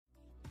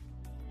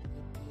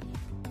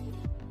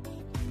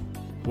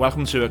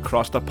Welcome to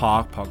Across the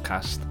Park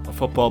podcast, a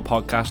football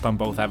podcast on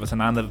both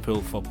Everton and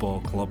Liverpool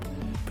Football Club,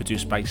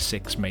 produced by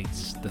six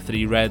mates, the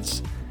three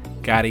Reds,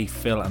 Gary,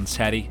 Phil and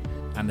Terry,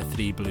 and the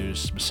three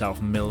Blues, myself,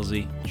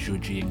 Millsy,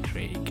 Judgy and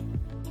Craig.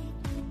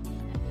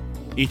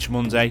 Each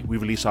Monday we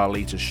release our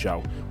latest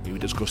show. We will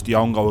discuss the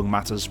ongoing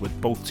matters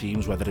with both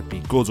teams, whether it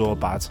be good or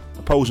bad,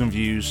 opposing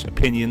views,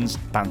 opinions,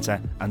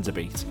 banter and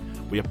debate.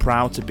 We are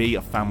proud to be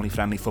a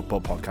family-friendly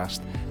football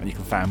podcast, and you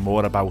can find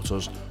more about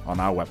us on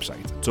our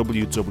website,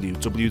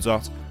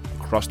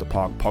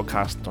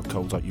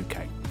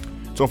 www.acrosstheparkpodcast.co.uk.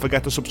 Don't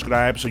forget to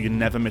subscribe so you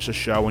never miss a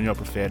show on your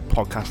preferred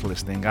podcast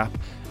listening app,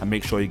 and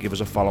make sure you give us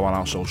a follow on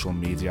our social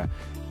media.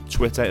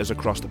 Twitter is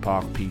Across the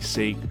Park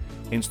PC,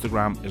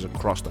 Instagram is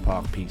Across the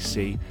Park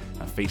PC,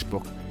 and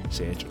Facebook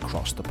search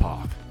Across the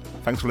Park.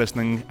 Thanks for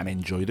listening and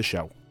enjoy the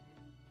show.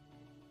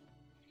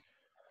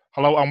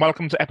 Hello and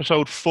welcome to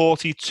episode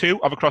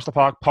 42 of Across the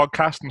Park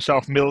podcast.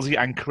 Myself, Millsy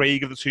and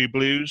Craig of the two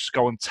Blues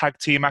going tag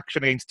team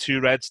action against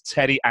two Reds,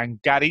 Terry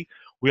and Gary.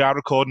 We are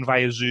recording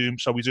via Zoom,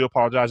 so we do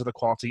apologise if the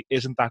quality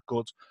isn't that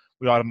good.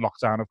 We are in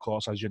lockdown, of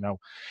course, as you know.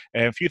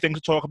 A few things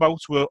to talk about.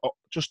 We're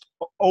just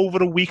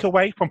over a week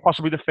away from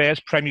possibly the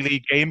first Premier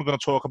League game. We're going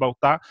to talk about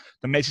that.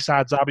 The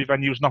Merseyside Derby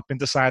venue has not been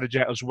decided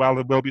yet as well.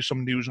 There will be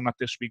some news on that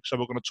this week, so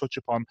we're going to touch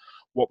upon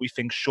what we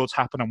think should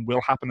happen and will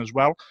happen as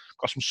well.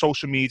 Got some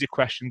social media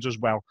questions as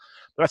well.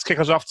 But let's kick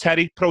us off.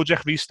 Terry,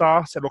 Project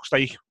Restart. It looks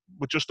like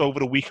we're just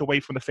over a week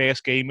away from the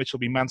first game, which will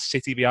be Man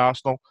City v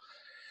Arsenal.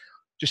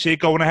 Do you see it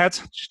going ahead?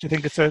 Do you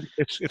think it's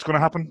going to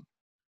happen?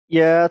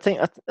 Yeah, I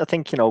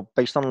think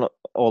based on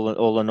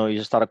all the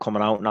noises that are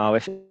coming out now,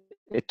 if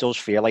it does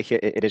feel like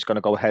it is going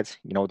to go ahead.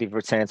 They've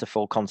returned to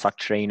full contact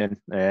training.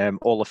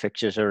 All the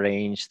fixtures are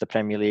arranged. The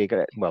Premier League,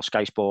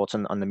 Sky Sports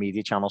and the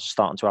media channels are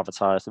starting to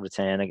advertise the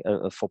return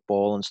of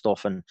football and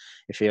stuff, and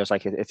it feels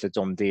like it's a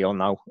done deal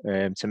now.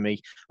 To me,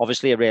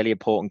 obviously a really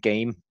important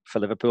game for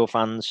Liverpool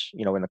fans.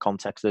 In the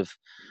context of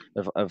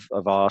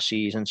our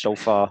season so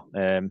far.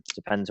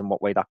 Depends on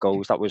what way that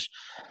goes. That was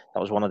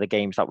one of the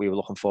games that we were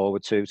looking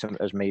forward to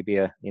as maybe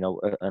an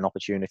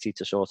opportunity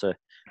to sort of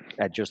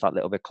edge us that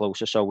little bit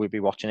closer. So we'll be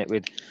watching it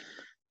with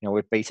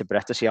bated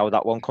breath to see how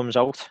that one comes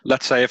out.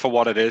 Let's say it for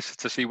what it is,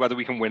 to see whether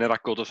we can win it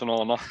at Goodison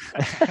or not.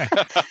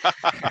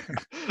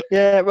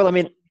 Yeah, well, I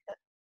mean,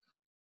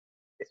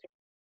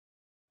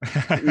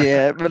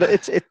 yeah, but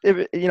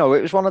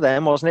it was one of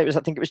them, wasn't it? I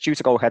think it was due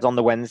to go ahead on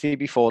the Wednesday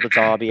before the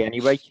derby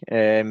anyway,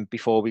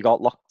 before we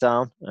got locked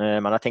down.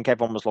 And I think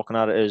everyone was looking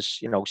at it as,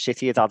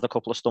 City had a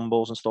couple of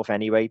stumbles and stuff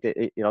anyway.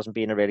 It hasn't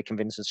been a really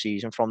convincing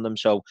season from them.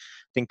 So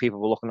I think people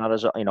were looking at it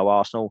as,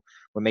 Arsenal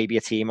were maybe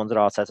a team under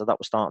Arteta that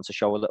was starting to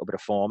show a little bit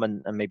of form,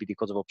 and maybe they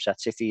could have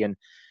upset City and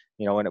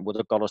it would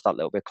have got us that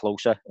little bit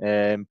closer.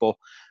 But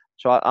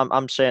so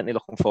I'm certainly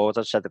looking forward,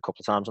 as I said a couple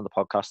of times on the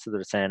podcast, to the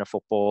return of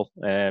football.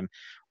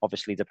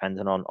 Obviously,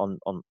 depending on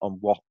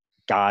what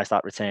guys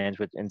that returns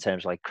with in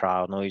terms of like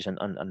crowd noise and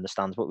the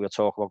stands, but we'll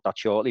talk about that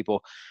shortly.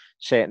 But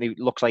certainly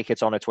looks like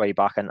it's on its way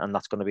back, and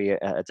that's going to be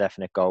a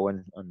definite go.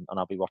 And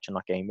I'll be watching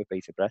that game with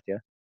bated breath. Yeah.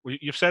 Well,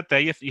 you've said there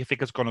you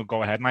think it's going to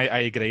go ahead, and I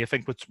agree. I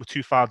think we're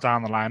too far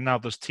down the line now.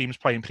 There's teams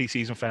playing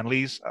pre-season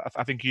friendlies.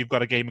 I think you've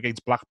got a game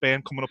against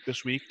Blackburn coming up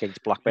this week.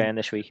 Against Blackburn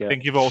this week, yeah. I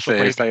think you've also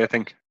Thursday, played, I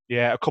think.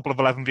 Yeah, a couple of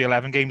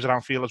 11v11 games at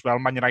Anfield as well.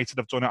 Man United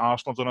have done it,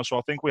 Arsenal have done it. So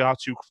I think we are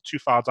too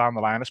far down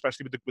the line,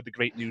 especially with the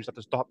great news that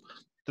the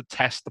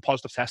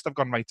positive test have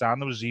gone right down.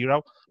 There was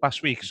 0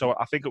 last week, so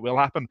I think it will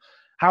happen.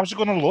 How's it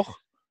going to look?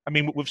 I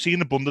mean, we've seen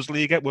the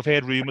Bundesliga. We've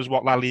heard rumours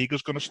what La Liga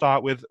is going to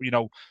start with.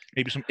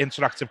 Maybe some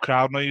interactive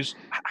crowd noise.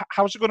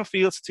 How's it going to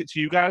feel to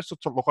you guys to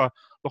look at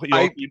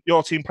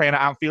your team playing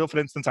at Anfield, for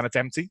instance, and it's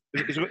empty?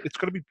 It's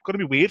going to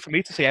be weird for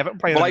me to see Everton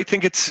playing. Well, I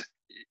think it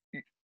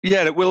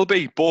will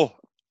be. But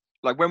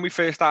like when we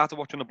first started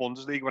watching the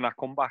Bundesliga, when I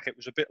come back, it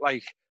was a bit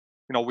like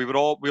we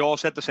all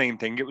said the same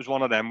thing. It was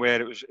one of them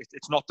where it's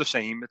not the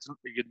same.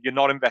 You're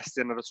not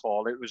investing in it at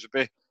all. It was a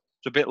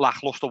bit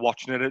lackluster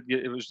watching it.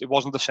 It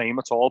wasn't the same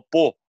at all.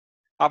 But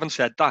having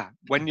said that,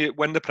 when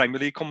the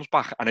Premier League comes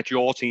back and it's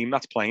your team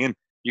that's playing,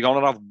 you're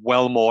gonna have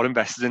well more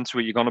invested into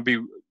it. You're gonna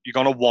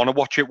want to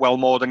watch it well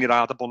more than you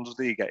are the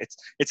Bundesliga.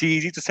 It's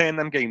easy to turn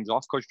them games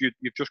off because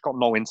you've just got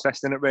no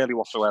interest in it really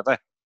whatsoever,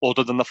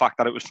 other than the fact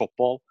that it was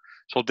football.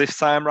 So this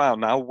time round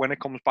now, when it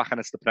comes back and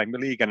it's the Premier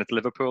League and it's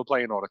Liverpool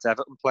playing or it's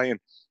Everton playing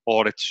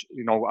or it's,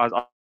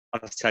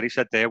 as Terry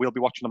said there, we'll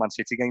be watching the Man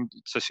City game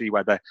to see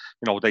whether,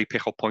 they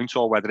pick up points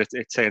or whether it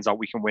turns out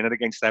we can win it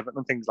against Everton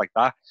and things like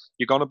that.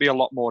 You're going to be a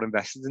lot more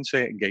invested in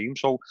certain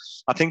games. So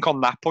I think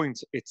on that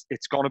point,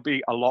 it's going to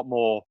be a lot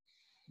more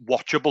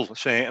watchable,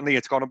 certainly.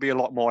 It's going to be a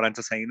lot more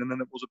entertaining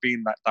than it would have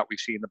been that we've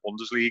seen in the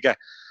Bundesliga.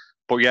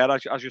 But yeah,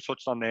 as you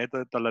touched on there,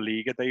 the La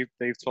Liga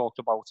they've talked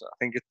about.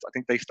 I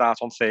think they start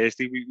on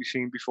Thursday. We've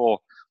seen before,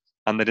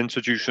 and they're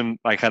introducing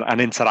like an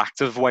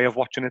interactive way of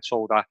watching it,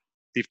 so that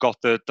they've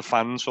got the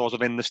fans sort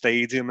of in the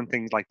stadium and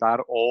things like that.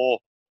 Or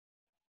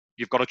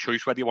you've got a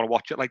choice whether you want to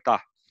watch it like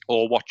that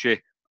or watch it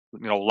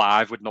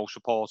live with no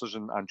supporters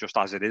and just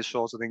as it is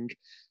sort of thing.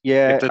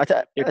 Yeah,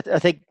 I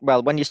think.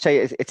 Well, when you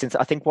say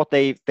I think what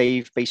they've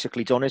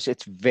basically done is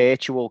it's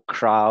virtual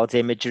crowd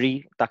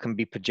imagery that can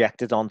be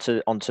projected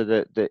onto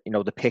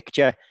the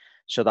picture,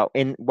 so that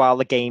while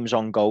the game's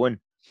ongoing,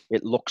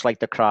 it looks like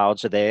the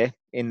crowds are there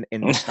in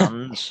the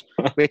stands,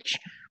 which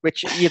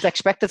you'd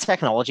expect the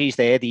technology's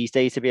there these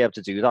days to be able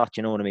to do that.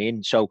 You know what I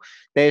mean? So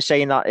they're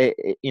saying that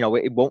it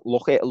won't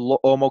it'll look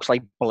almost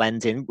like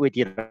blend in with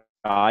your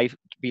eye,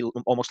 be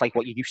almost like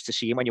what you used to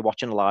see when you're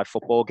watching a live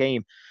football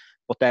game.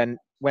 But then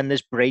when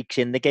there's breaks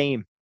in the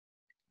game,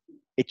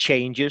 it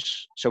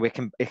changes, so it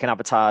can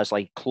advertise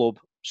like club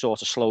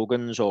sort of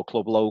slogans or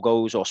club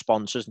logos or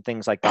sponsors and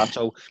things like that.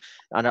 So,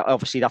 and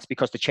obviously that's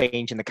because the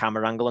change in the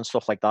camera angle and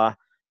stuff like that,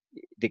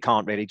 they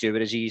can't really do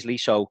it as easily.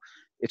 So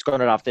it's going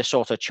to have this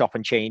sort of chop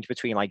and change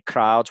between like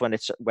crowds when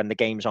the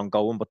game's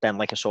ongoing, but then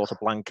like a sort of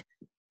blank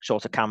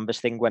sort of canvas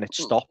thing when it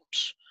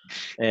stops.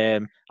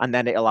 And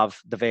then it'll have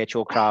the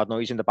virtual crowd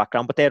noise in the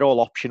background, but they're all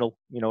optional.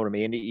 You know what I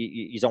mean?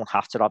 You don't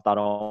have to have that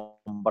on,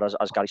 but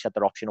as Gary said,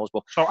 they're optionals.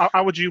 But so,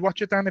 how would you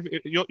watch it then?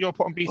 If you're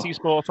putting BT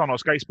Sports on or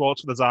Sky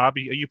Sports for the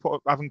derby, are you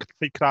having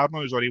complete crowd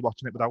noise, or are you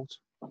watching it without?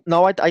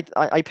 No,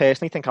 I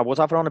personally think I would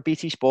have it on. A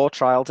BT Sport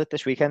trialled it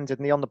this weekend,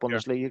 didn't he, on the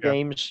Bundesliga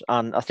games?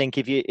 And I think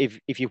if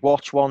you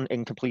watch one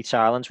in complete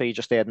silence where you're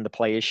just hearing the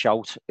players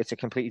shout, it's a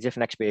completely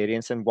different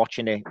experience than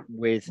watching it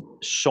with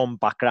some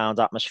background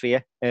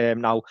atmosphere.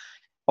 Now,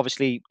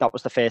 obviously, that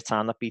was the first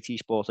time that BT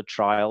Sport had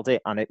trialled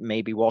it, and it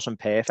maybe wasn't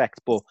perfect,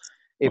 but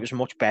it was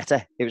much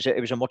better. It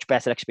was a much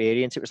better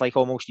experience. It was like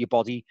almost your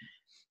body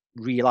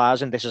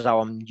realizing this is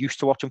how I'm used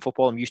to watching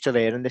football. I'm used to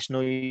hearing this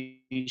noise.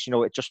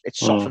 It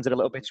softens it a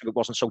little bit, so it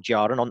wasn't so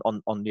jarring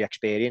on the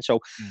experience. So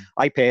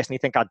I personally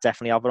think I'd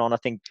definitely have it on. I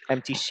think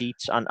empty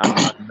seats and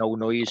no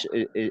noise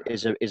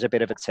is a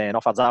bit of a turn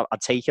off.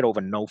 I'd take it over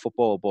no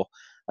football, but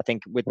I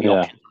think with the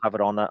option to have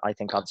it on, I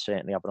think I'd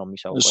certainly have it on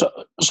myself.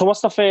 So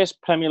what's the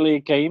first Premier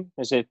League game?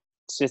 Is it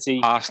City?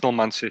 Arsenal,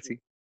 Man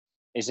City.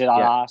 Is it at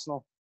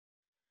Arsenal?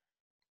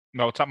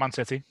 No, it's at Man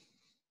City.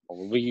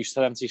 We're used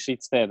to empty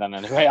seats there then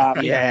anyway, aren't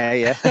we?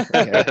 Yeah.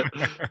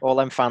 All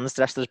them fans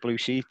dressed as blue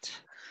sheets.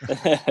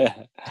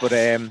 But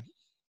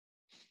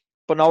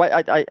no,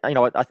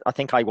 I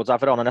think I would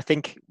have it on, and I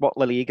think what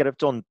La Liga have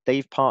done,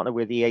 they've partnered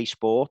with EA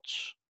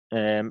Sports.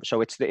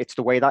 So it's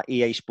the way that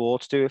EA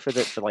Sports do it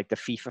for like the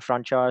FIFA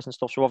franchise and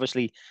stuff. So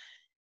obviously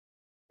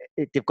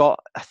they've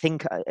got, I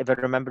think if I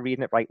remember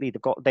reading it rightly,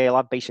 they'll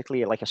have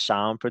basically like a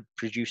sound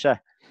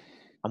producer.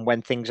 And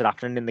when things are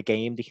happening in the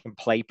game, they can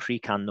play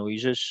pre-canned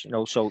noises,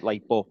 so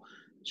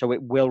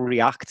it will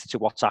react to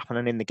what's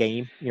happening in the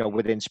game,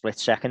 within split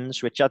seconds.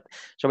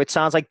 So it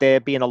sounds like they're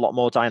being a lot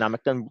more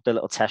dynamic than the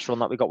little test run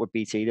that we got with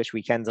BT this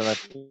weekend. And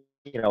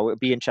it'd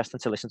be interesting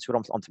to listen to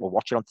it or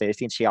watch it on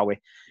Thursday and see how it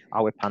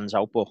pans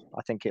out. But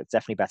I think it's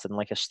definitely better than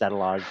like a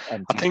sterilized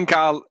empty.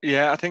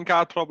 I think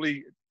I'll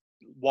probably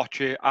watch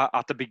it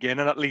at the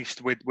beginning at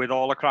least with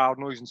all the crowd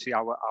noise and see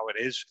how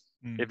it is.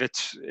 If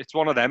it's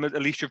one of them,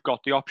 at least you've got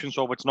the option.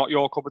 So if it's not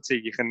your cup of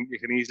tea, you can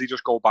easily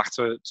just go back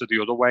to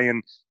the other way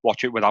and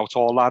watch it without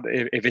all that.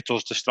 If it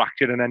does distract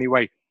you in any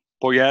way,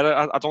 but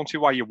yeah, I don't see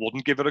why you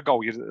wouldn't give it a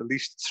go. You'd at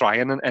least try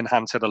and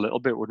enhance it a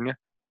little bit, wouldn't you?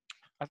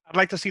 I'd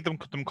like to see them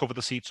cover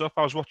the seats up.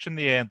 I was watching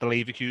the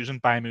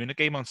Leverkusen Bayern Munich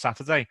game on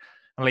Saturday,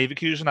 and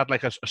Leverkusen had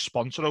like a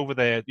sponsor over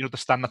there, the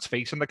stand that's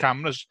facing the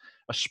cameras,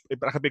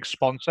 like a big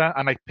sponsor,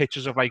 and like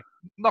pictures of like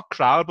not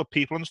crowd but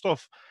people and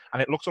stuff,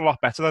 and it looks a lot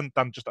better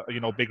than just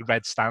big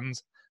red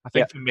stands. I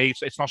think for me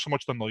it's not so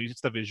much the noise,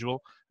 it's the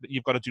visual.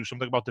 You've got to do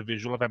something about the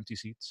visual of empty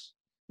seats.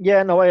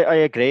 Yeah, no, I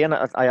agree, and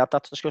I had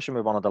that discussion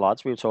with one of the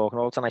lads we were talking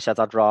about, and I said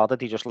I'd rather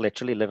they just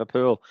literally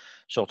Liverpool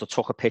sort of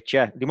took a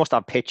picture. They must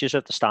have pictures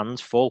of the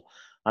stands full,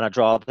 and I'd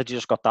rather they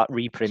just got that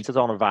reprinted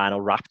on a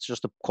vinyl wrap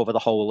just to cover the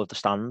whole of the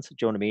stand. Do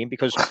you know what I mean?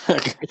 Because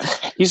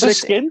he's a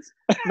skin.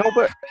 No,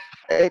 but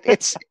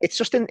it's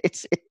just the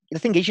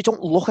thing is, you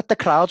don't look at the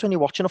crowds when you're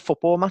watching a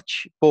football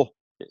match, but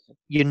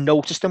you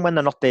notice them when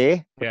they're not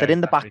there. But they're in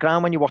the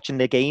background when you're watching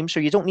their game. So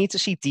you don't need to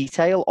see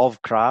detail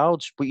of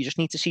crowds, but you just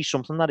need to see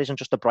something that isn't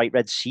just a bright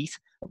red seat,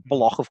 a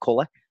block of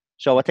colour.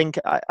 So I think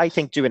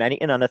doing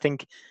anything, and I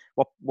think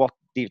what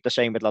they're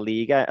saying with La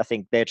Liga, I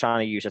think they're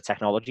trying to use a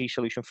technology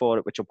solution for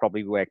it, which will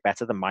probably work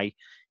better than my,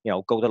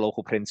 go to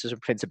local printers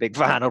and print a big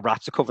vinyl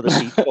wrap to cover the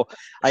seat. But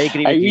I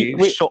agree with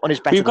you. Something is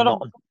better than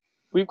nothing.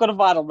 We've got a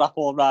vinyl wrap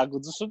all around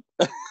Goodison.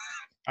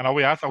 I know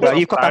we have. Well,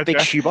 you've got that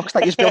big shoebox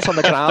that you've built on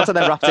the ground and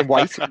then wrapped in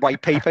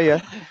white paper,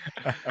 yeah.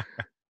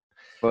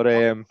 But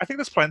I think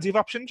there's plenty of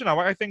options.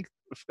 I think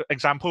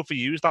example for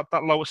you is that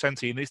lower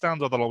Centenary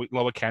stand or the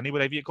lower Kenny,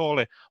 whatever you call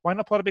it. Why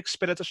not put a big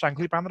Spirit of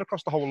Shankly banner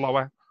across the whole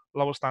lower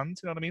stand?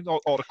 You know what I mean?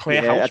 Or a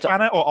Clear House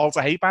banner or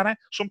Alter Hey banner,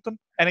 something.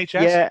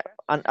 NHS. Yeah,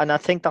 and I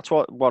think that's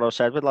what I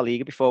said with La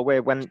Liga before,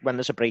 where when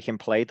there's a break in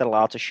play, they're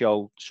allowed to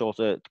show sort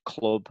of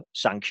club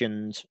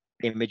sanctioned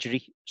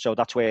imagery. So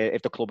that's where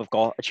if the club have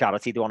got a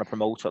charity they want to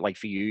promote, like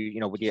for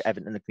you, with your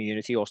event in the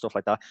community or stuff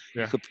like that,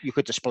 you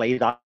could display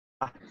that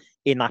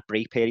in that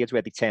break period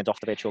where they turned off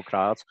the virtual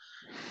crowd.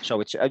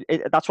 So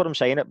that's what I'm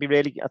saying. I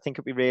think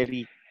it'd be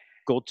really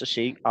good to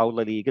see how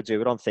La Liga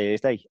do it on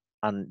Thursday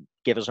and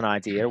give us an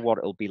idea of what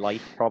it'll be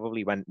like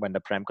probably when the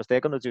Prem, because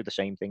they're going to do the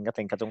same thing.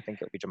 I don't think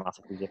it'll be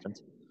dramatically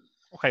different.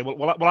 Okay,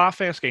 well, our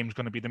first game is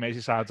going to be the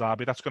Merseyside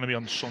derby. That's going to be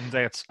on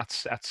Sunday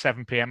at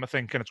 7 p.m. I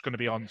think, and it's going to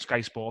be on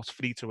Sky Sports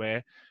free to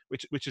air,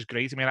 which is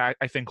great. I mean,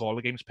 I think all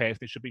the games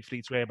personally should be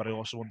free to air, but I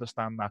also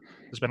understand that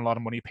there's been a lot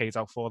of money paid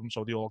out for them,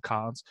 so they all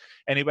can't.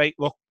 Anyway,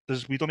 look,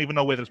 we don't even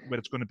know where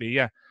it's going to be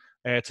yet.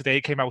 Today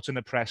it came out in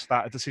the press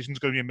that a decision is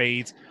going to be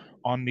made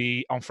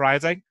on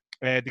Friday.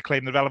 They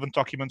claim the relevant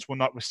documents were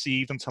not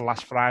received until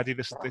last Friday.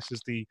 This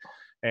is the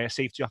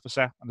safety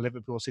officer and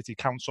Liverpool City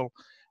Council.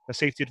 The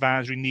safety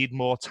advisory need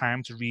more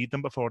time to read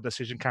them before a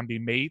decision can be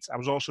made. I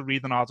was also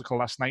reading an article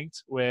last night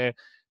where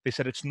they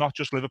said it's not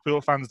just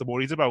Liverpool fans they're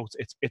worried about.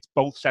 It's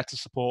both sets of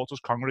supporters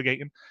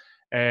congregating.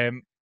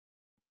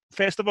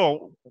 First of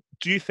all,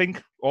 do you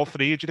think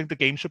the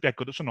game should be at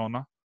Goodison or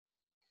not?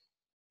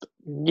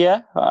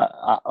 Yeah,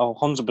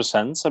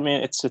 100%. I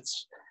mean,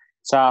 it's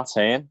our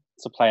turn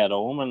to play at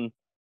home, and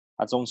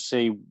I don't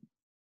see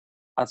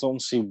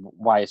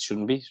why it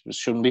shouldn't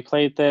be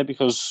played there,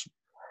 because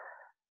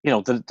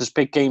there's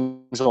big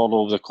games all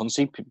over the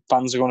country.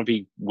 Fans are going to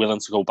be willing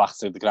to go back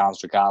to the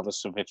grounds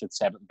regardless of if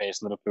it's Everton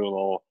versus Liverpool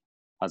or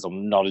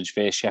Norwich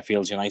versus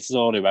Sheffield United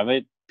or whoever.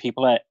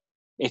 People are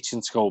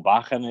itching to go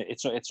back, and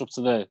it's up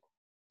to the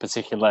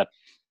particular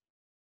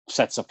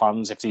sets of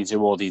fans if they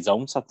do or they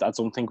don't. I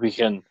don't think we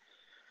can.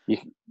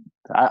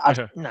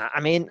 I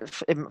mean,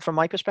 from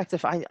my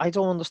perspective, I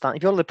don't understand.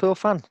 If you're a Liverpool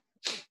fan,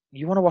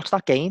 you want to watch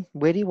that game.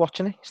 Where are you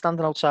watching it?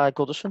 Standing outside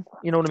Goodison,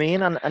 you know what I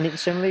mean? And even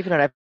similarly, if you're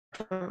an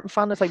Everton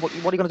fan, it's like, what are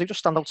you going to do? Just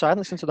stand outside and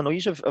listen to the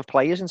noise of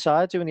players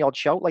inside doing the odd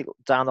shout, like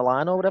down the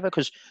line or whatever,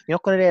 because you're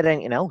not going to hear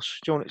anything else.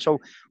 So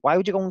why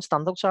would you go and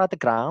stand outside the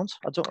ground?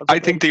 I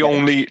think the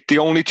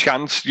only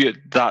chance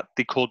that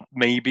they could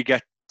maybe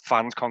get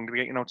fans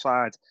congregating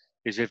outside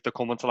is if they're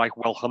coming to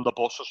welcome the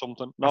bus or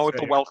something. No,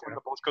 to welcome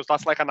the bus, because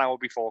that's like an hour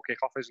before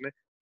kickoff, isn't it?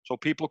 So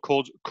people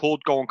could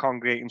go and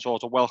congregate and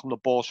sort of welcome the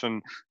bus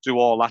and do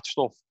all that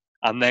stuff,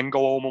 and then go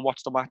home and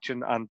watch the match,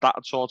 and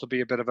that'd sort of be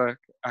a bit of a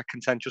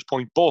contentious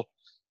point. But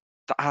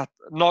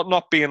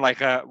not being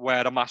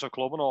we're a massive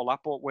club and all that,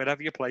 but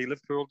wherever you play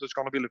Liverpool, there's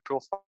going to be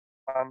Liverpool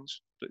fans.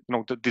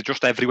 They're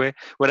just everywhere.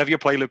 Wherever you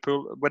play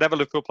Liverpool, wherever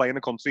Liverpool play in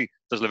the country,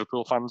 there's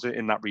Liverpool fans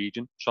in that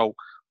region. So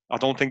I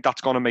don't think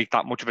that's going to make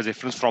that much of a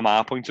difference from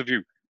our point of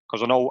view,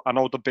 because I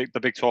know the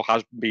big talk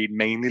has been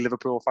mainly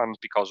Liverpool fans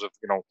because of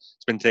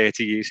it's been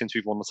 30 years since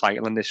we've won the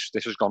title, and this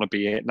is going to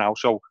be it now.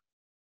 So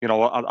I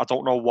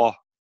don't know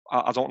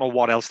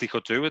what else they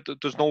could do.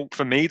 There's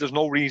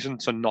no reason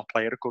to not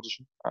play at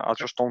Goodison. I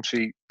just don't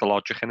see the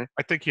logic in it.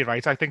 I think you're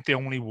right. I think the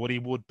only worry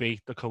would be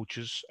the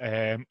coaches,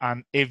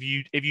 and if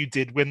you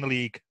did win the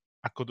league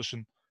at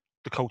Goodison,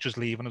 the coaches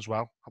leaving as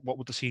well. What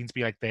would the scenes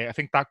be like there? I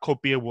think that could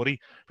be a worry.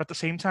 But at the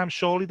same time,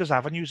 surely there's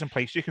avenues in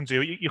place you can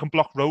do. You can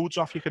block roads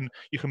off. You can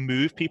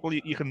move people.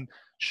 You can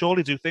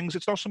surely do things.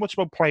 It's not so much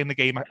about playing the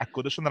game at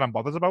Goodison that I'm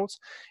bothered about.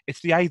 It's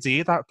the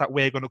idea that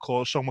we're going to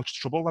cause so much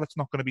trouble that it's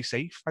not going to be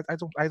safe. I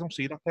don't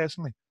see that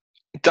personally.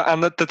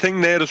 And the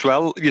thing there as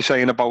well, you're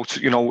saying about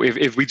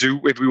if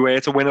we were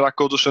to win it at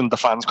Goodison, the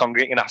fans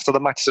congregating after the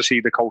match to see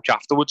the coach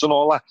afterwards and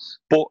all that.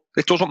 But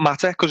it doesn't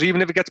matter, because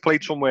even if it gets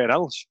played somewhere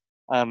else,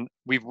 and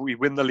we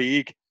win the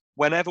league,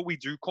 whenever we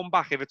do come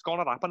back, if it's going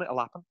to happen, it'll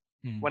happen.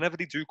 Whenever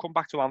they do come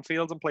back to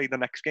Anfield and play the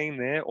next game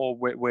there or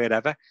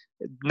wherever,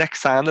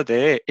 next time they're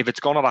there, if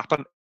it's going to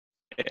happen,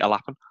 it'll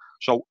happen.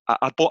 So,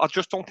 but I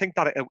just don't think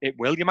that it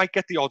will. You might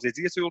get the odd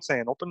idiot who'll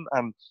turn up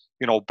and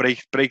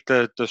break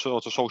the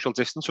sort of social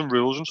distancing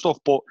rules and stuff,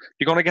 but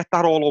you're going to get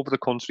that all over the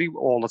country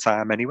all the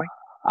time anyway.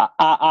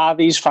 Are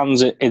these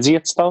fans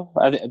idiots, though?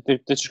 They're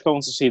just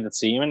going to see the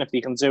team, and if they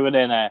can do it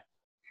in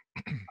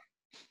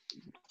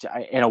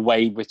a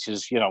way which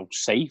is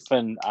safe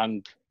and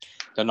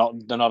they're not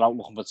out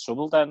looking for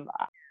trouble, then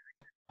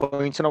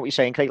point to know what you're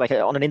saying, Craig. Like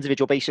on an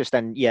individual basis,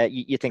 then yeah,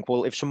 you think,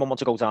 well, if someone wants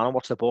to go down and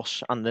watch the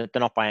bus and they're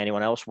not by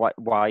anyone else,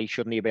 why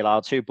shouldn't he be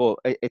allowed to? But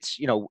it's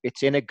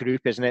it's in a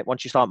group, isn't it?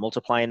 Once you start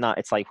multiplying that,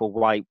 it's like,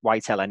 well, why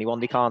tell anyone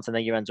they can't? And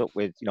then you end up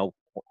with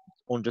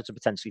hundreds of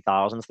potentially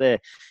thousands there.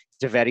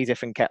 It's a very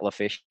different kettle of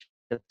fish.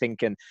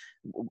 Thinking,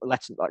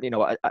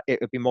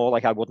 it'd be more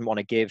like I wouldn't want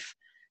to give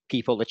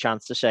people the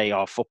chance to say,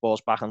 "Oh,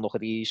 football's back," and look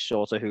at these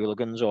sort of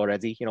hooligans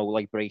already,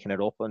 like breaking it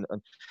up. And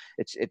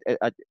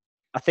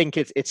I think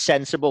it's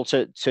sensible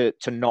to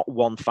not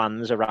want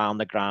fans around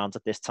the ground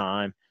at this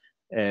time,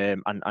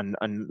 and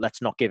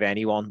let's not give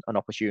anyone an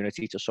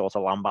opportunity to sort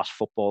of lambast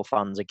football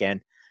fans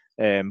again.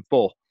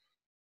 But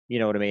you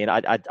know what I mean.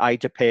 I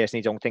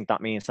personally don't think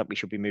that means that we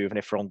should be moving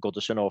it from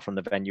Goodison or from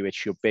the venue it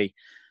should be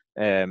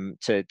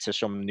to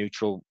some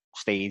neutral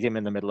stadium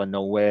in the middle of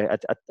nowhere.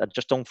 I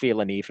just don't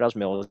feel a need for, as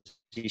Mills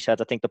he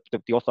said. I think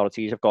the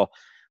authorities have got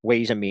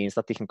ways and means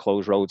that they can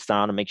close roads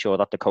down and make sure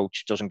that the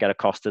coach doesn't get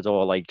accosted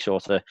or like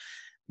sort of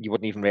you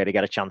wouldn't even really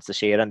get a chance to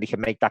see it, and they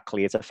can make that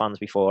clear to fans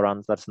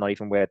beforehand. That's not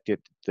even worth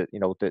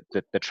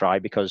the try,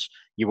 because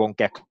you won't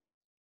get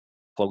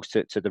close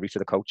to the reach of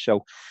the coach.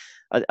 So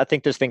I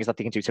think there's things that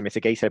they can do to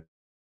mitigate it,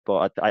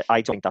 but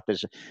I don't think that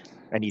there's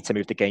a need to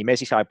move the game.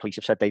 Merseyside Police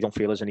have said they don't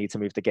feel there's a need to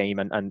move the game,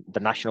 and the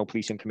National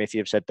Policing Committee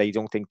have said they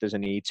don't think there's a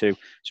need to.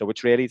 So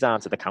it's really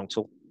down to the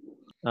council.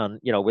 And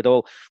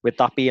with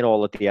that being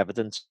all of the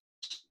evidence,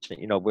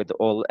 with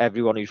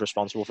everyone who's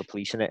responsible for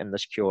policing it and the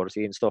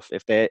security and stuff,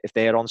 if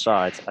they're on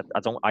side,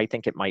 I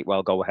think it might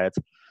well go ahead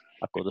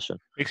at Goodison.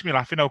 Makes me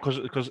laugh,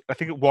 because I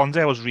think one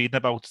day I was reading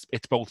about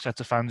it's both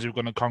sets of fans who are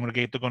going to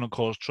congregate, they're going to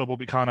cause trouble,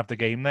 we can't have the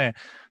game there.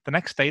 The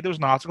next day there was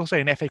an article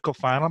saying FA Cup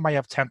final might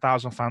have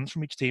 10,000 fans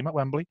from each team at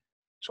Wembley.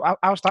 So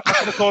how's that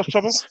going to cause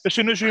trouble? As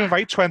soon as you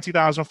invite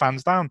 20,000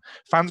 fans down,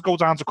 fans go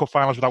down to cup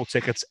finals without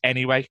tickets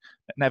anyway.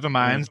 Never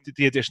mind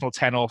the additional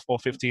 10 or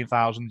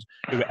 15,000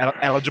 who are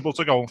eligible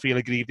to go and feel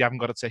aggrieved they haven't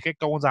got a ticket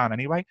going down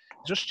anyway.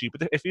 It's just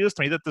stupid. It feels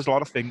to me that there's a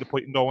lot of finger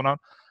pointing going on.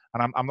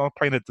 And I'm not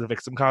playing the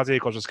victim card here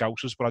because of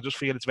Scousers, but I just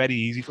feel it's very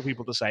easy for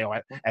people to say, oh,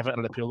 Everton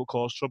and Liverpool will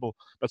cause trouble.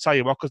 But I'll tell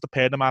you what, because they're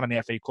paying the man in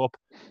the FA Cup,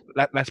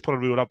 let's put a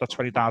rule out that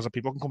 20,000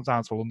 people can come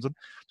down to London.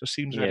 Just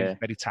seems very,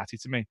 very tatty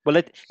to me. Well,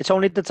 it's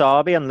only the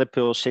Derby and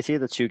Liverpool City,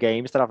 the two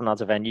games that haven't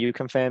had a venue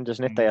confirmed,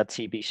 isn't it? They had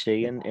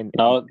TBC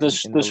No,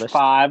 there's the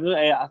 5.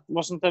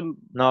 Wasn't there?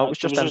 No, it was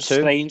just them a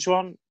two. Strange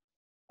one.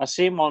 I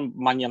seen one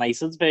Man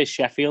United versus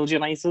Sheffield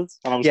United,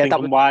 and I was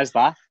thinking, why is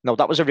that? No,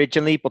 that was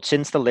originally, but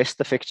since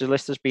the fixtures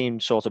list has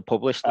been sort of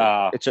published,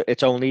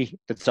 it's only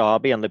the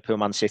Derby and Liverpool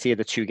Man City are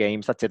the two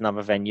games that didn't have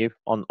a venue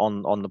on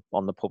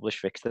the published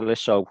fixture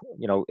list. So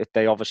if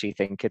they obviously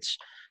think it's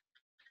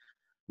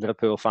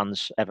Liverpool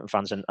fans, Everton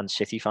fans, and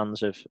City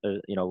fans are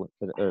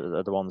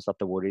the ones that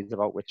they're worried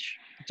about. Which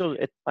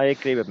I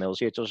agree with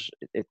Millsy.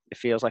 It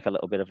feels like a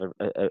little bit of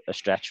a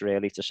stretch,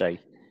 really, to say.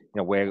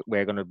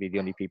 We're going to be the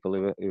only people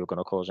who are going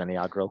to cause any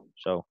aggro.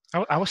 So,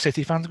 how are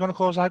City fans going to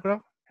cause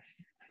aggro?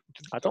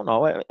 I don't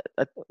know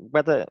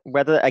whether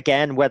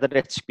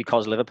it's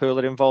because Liverpool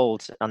are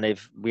involved and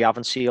we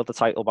haven't sealed the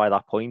title by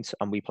that point,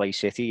 and we play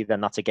City, then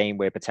that's a game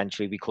where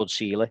potentially we could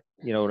seal it.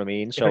 You know what I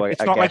mean? So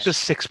it's not like there's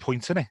 6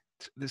 points in it.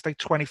 There's like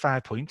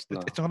 25 points. No.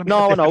 It's not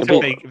going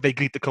to be if they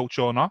greet the coach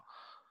or not.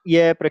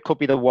 Yeah, but it could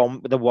be the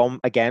one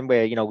again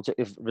where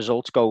if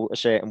results go a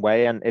certain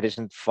way and it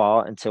isn't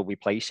far until we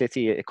play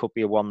City, it could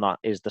be a one that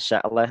is the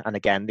settler. And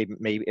again, they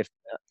maybe if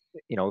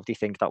they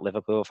think that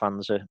Liverpool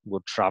fans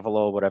would travel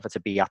or whatever to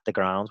be at the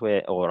ground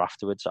or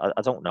afterwards,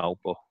 I don't know,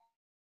 but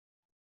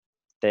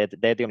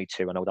they're the only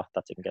two I know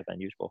that didn't get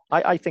venues. But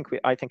I think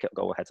it'll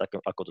go ahead at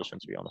Goodison,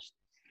 to be honest.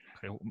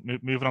 Okay,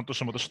 moving on to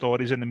some of the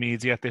stories in the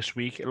media this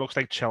week, it looks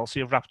like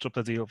Chelsea have wrapped up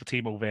the deal for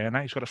Timo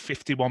Werner. He's got a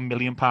 £51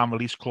 million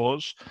release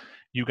clause.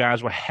 You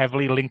guys were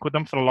heavily linked with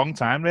them for a long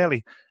time,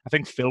 really. I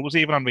think Phil was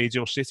even on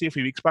Radio City a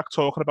few weeks back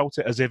talking about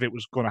it as if it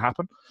was going to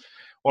happen.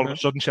 All of a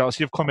sudden,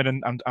 Chelsea have come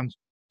in and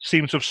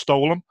seem to have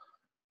stolen.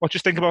 What do you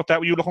think about that?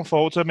 Were you looking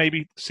forward to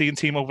maybe seeing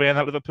Timo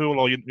Werner at Liverpool,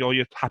 or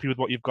you're happy with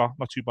what you've got?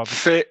 Not too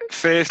bothered?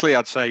 Firstly,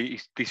 I'd say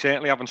they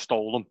certainly haven't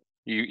stolen.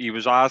 He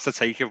was ours to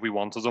take if we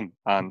wanted him,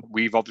 and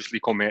we've obviously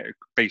come here,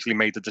 basically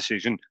made the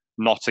decision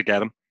not to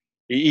get him.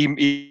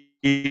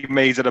 He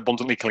made it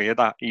abundantly clear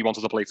that he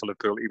wanted to play for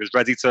Liverpool. He was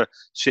ready to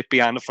sit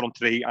behind the front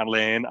three and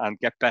learn and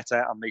get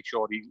better and make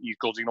sure he's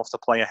good enough to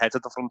play ahead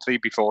of the front three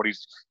before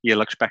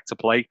he'll expect to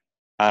play.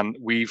 And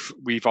we've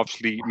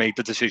obviously made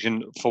the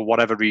decision for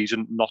whatever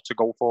reason not to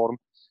go for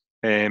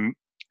him.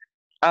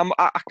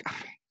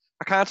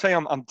 I can't say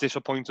I'm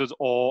disappointed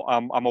or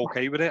I'm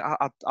okay with it.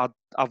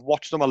 I've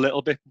watched him a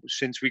little bit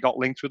since we got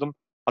linked with him.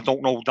 I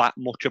don't know that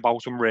much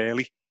about him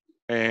really.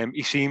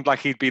 He seemed like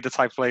he'd be the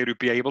type of player who'd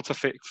be able to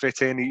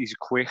fit in. He's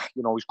quick,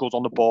 he's good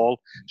on the ball,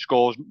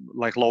 scores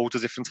like loads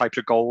of different types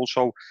of goals.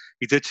 So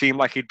he did seem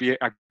like he'd be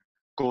a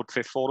good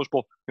fit for us.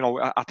 But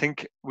I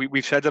think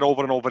we've said it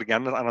over and over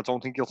again, and I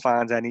don't think you'll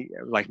find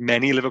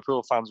many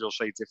Liverpool fans will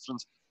say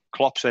different.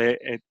 Klopp's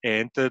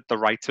earned the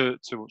right to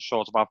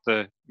sort of have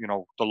the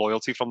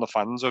loyalty from the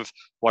fans of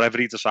whatever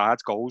he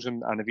decides goes,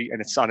 and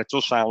it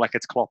does sound like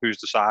it's Klopp who's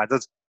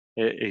decided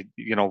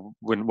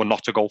we're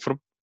not to go for him.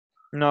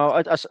 No,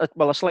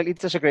 I slightly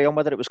disagree on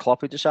whether it was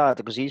Klopp who decided,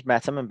 because he's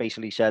met him and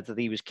basically said that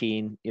he was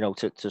keen,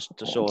 to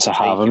sort of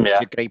have him. He's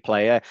a great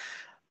player.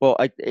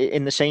 But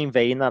in the same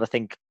vein, that I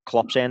think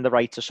Klopp's earned the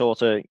right to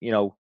sort of,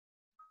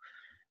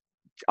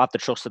 have the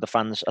trust of the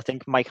fans. I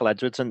think Michael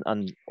Edwards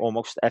and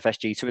almost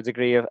FSG to a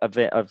degree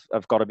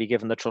have got to be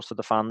given the trust of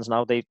the fans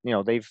now.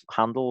 They've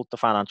handled the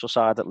financial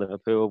side at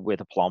Liverpool with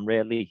aplomb,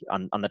 really,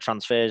 and the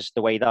transfers,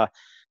 the way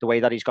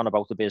that he's gone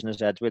about the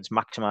business, Edwards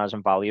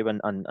maximising value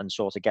and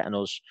sort of getting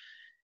us,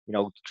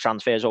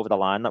 transfers over the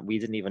line that we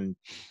didn't even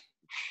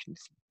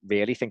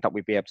really think that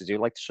we'd be able to do,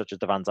 like such as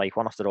the Van Dijk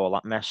one after all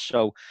that mess.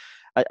 So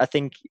I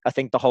think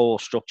the whole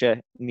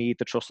structure need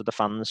the trust of the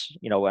fans,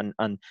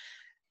 and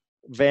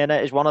Werner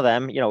is one of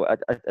them.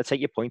 I take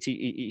your point.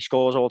 He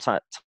scores all time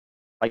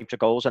types of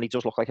goals, and he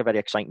does look like a very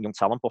exciting young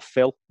talent. But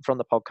Phil, from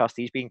the podcast,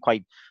 he's been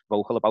quite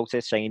vocal about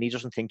it, saying he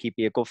doesn't think he'd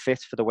be a good fit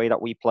for the way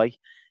that we play.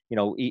 You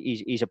know,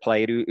 he's a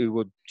player who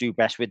would do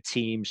best with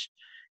teams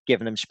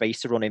giving them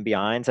space to run in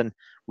behind, and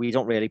we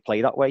don't really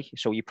play that way.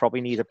 So you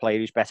probably need a player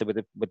who's better with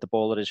the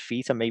ball at his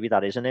feet, and maybe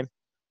that isn't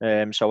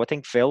him. So I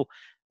think Phil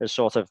has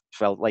sort of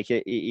felt like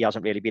he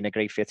hasn't really been a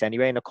great fit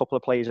anyway. And a couple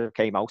of players have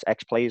came out,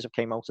 ex-players have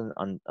came out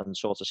and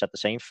sort of said the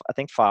same. I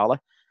think Fowler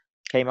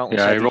came out and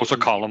said he wrote a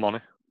column on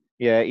it.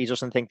 Yeah, he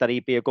doesn't think that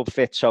he'd be a good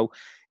fit. So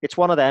it's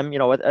one of them, you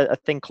know. I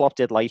think Klopp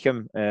did like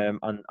him,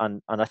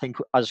 and I think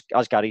as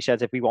Gary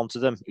said, if we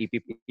wanted him,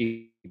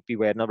 he'd be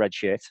wearing a red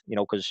shirt, you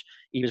know, because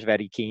he was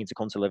very keen to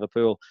come to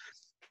Liverpool.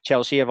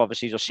 Chelsea have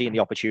obviously just seen the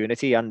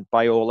opportunity, and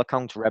by all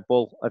accounts, Red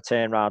Bull have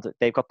turned around.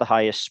 They've got the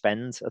highest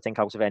spend, I think,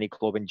 out of any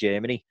club in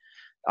Germany,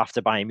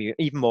 after Bayern Munich,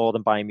 even more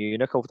than Bayern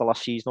Munich over the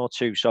last season or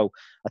two. So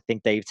I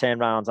think they've turned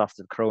around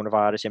after the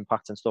coronavirus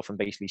impact and stuff and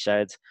basically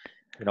said,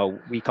 you know,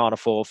 we can't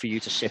afford for you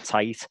to sit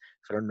tight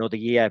for another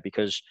year,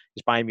 because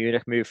his Bayern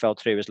Munich move fell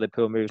through, his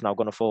Liverpool move is now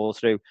going to fall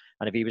through.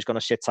 And if he was going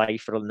to sit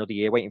tight for another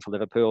year waiting for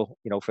Liverpool,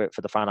 you know, for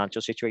the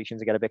financial situation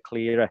to get a bit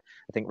clearer,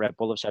 I think Red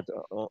Bull have said,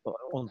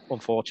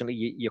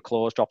 unfortunately, your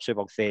clause drops to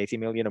about 30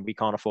 million and we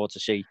can't afford to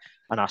see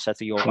an asset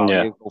of your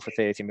value go for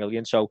 30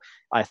 million. So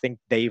I think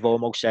they've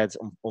almost said,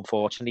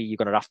 unfortunately, you're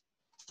going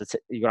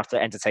to have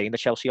to entertain the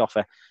Chelsea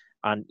offer.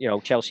 And, you know,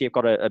 Chelsea have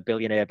got a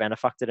billionaire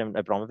benefactor in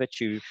Abramovich,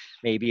 who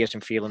maybe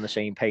isn't feeling the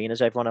same pain as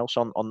everyone else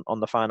on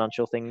the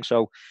financial thing.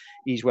 So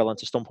he's willing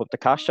to stump up the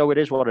cash. So it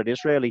is what it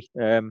is, really.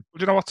 You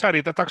know what,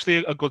 Terry? That's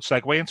actually a good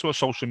segue into a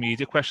social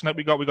media question that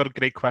we got. We got a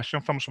great question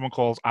from someone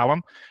called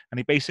Alan, and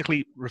he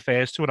basically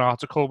refers to an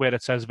article where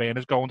it says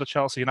Werner's going to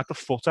Chelsea. And at the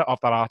footer of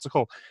that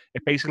article,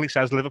 it basically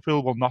says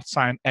Liverpool will not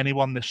sign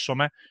anyone this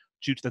summer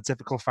due to the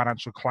difficult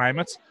financial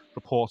climate,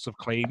 reports of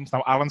claims.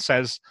 Now, Alan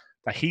says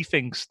that he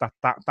thinks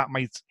that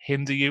might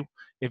hinder you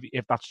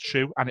if that's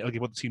true, and it'll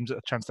give other teams a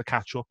chance to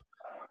catch up.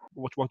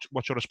 What's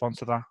your response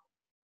to that?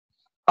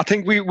 I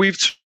think we've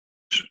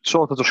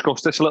sort of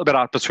discussed this a little bit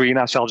out between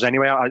ourselves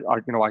anyway. I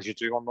you know, as you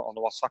do on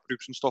the WhatsApp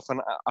groups and stuff, and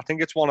I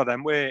think it's one of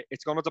them where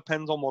it's going to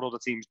depend on what other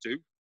teams do,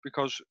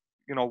 because,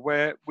 you know,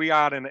 we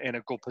are in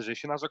a good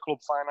position as a club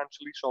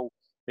financially. So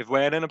if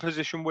we're in a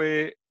position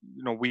where,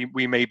 you know,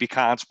 we maybe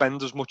can't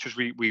spend as much as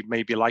we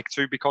maybe like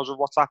to because of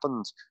what's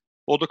happened,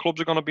 other clubs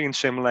are going to be in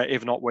similar,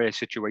 if not worse,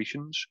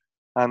 situations.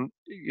 And,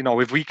 you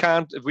know, if we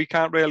can't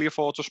really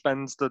afford to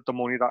spend the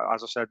money that,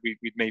 as I said,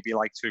 we'd maybe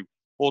like to,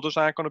 others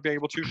aren't going to be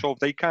able to. So if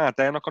they can't,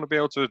 they're not going to be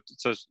able to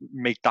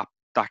make that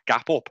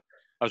gap up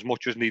as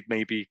much as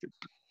maybe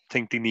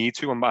think they need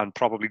to, and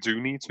probably do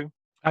need to.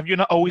 Have you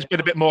not always been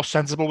a bit more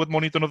sensible with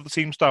money than other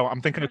teams, though?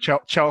 I'm thinking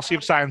of Chelsea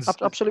have signed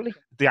absolutely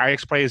the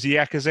Ajax player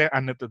Ziyech, is it?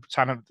 And the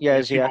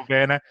Timo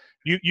Werner.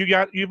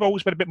 You've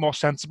always been a bit more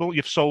sensible.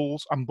 You've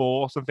sold and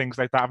bought and things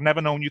like that. I've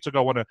never known you to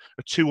go on a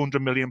 £200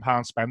 million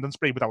spending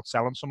spree without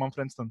selling someone,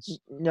 for instance.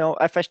 No,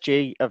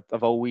 FSG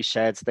have always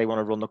said they want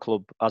to run the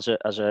club as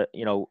a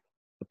you know,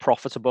 a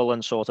profitable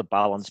and sort of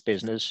balanced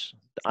business,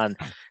 and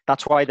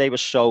that's why they were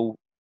so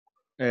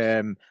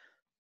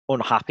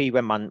unhappy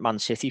when Man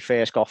City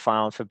first got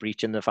found for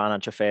breaching the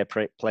financial fair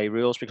play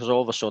rules, because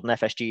all of a sudden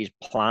FSG's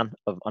plan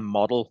and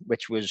model,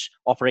 which was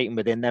operating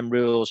within them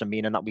rules and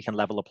meaning that we can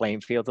level the playing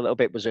field a little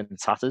bit, was in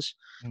tatters.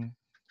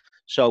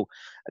 So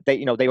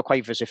they were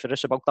quite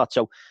vociferous about that.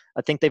 So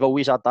I think they've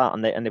always had that,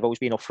 and they've always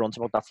been upfront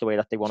about that's the way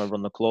that they want to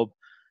run the club.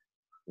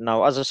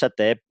 Now, as I said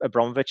there,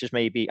 Abramovich is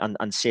maybe,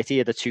 and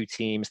City are the two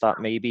teams that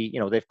maybe,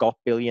 you know, they've got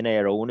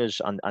billionaire owners,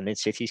 and in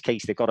City's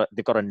case, they've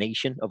got a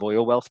nation of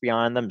oil wealth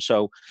behind them.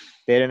 So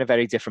they're in a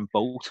very different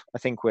boat, I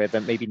think, where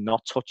they're maybe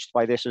not touched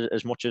by this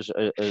as much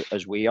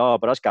as we are.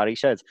 But as Gary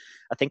said,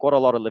 I think what a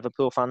lot of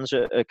Liverpool fans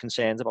are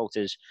concerned about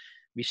is,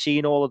 we've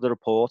seen all of the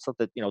reports that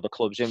the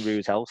club's in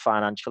rude health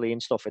financially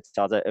and stuff. It's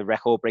had a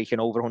record-breaking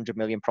over 100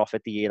 million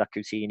profit the year that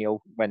Coutinho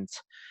went.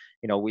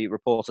 You know, we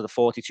reported a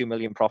 42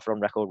 million profit on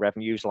record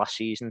revenues last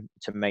season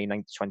to May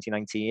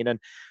 2019. And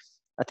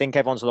I think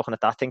everyone's looking at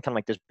that thinking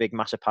like there's big,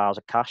 massive piles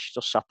of cash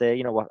just sat there,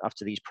 you know,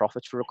 after these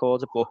profits were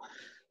recorded. But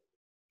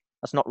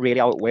that's not really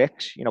how it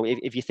works. You know,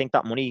 if you think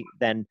that money,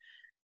 then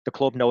the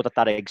club know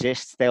that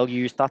exists. They'll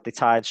use that. They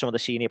tied some of the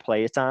senior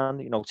players down,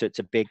 you know,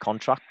 to big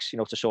contracts, you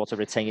know, to sort of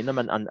retain them.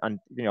 And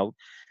you know,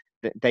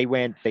 they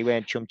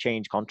weren't chump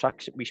change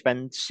contracts. We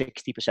spend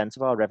 60%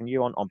 of our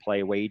revenue on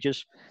player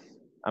wages.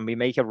 And we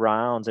make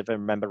around, if I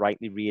remember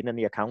rightly reading in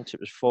the accounts, it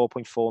was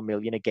 4.4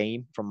 million a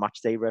game from match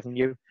day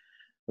revenue.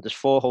 But there's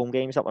 4 home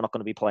games that we're not going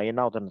to be playing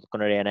now. They're not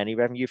going to earn any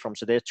revenue from.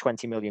 So there's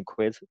 20 million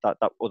quid that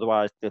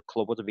otherwise the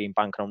club would have been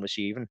banking on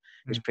receiving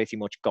is pretty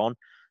much gone.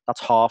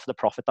 That's half the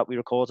profit that we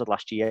recorded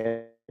last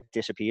year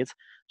disappeared.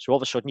 So all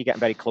of a sudden you're getting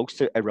very close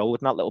to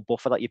eroding that little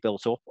buffer that you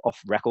built up of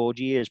record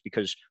years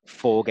because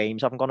 4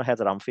 games haven't gone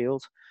ahead at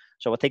Anfield.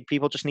 So I think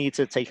people just need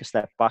to take a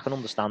step back and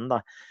understand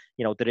that,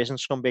 you know, there isn't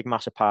some big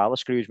massive pile of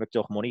Scrooge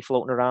McDuck money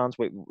floating around,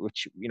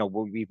 which, you know,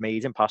 we've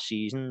made in past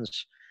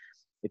seasons.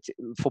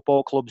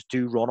 football clubs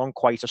do run on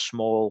quite a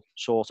small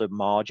sort of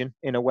margin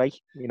in a way,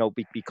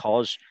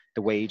 because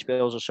the wage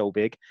bills are so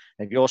big.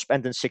 And if you're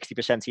spending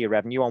 60% of your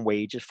revenue on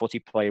wages, footy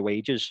player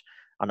wages,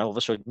 and all of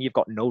a sudden you've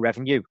got no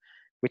revenue,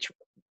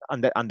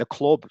 and the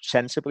club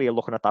sensibly are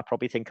looking at that,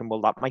 probably thinking,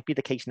 well, that might be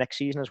the case next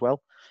season as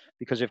well,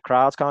 because if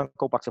crowds can't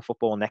go back to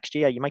football next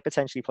year, you might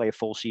potentially play a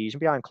full season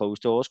behind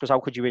closed doors. Because how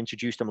could you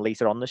introduce them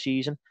later on the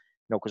season?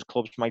 Because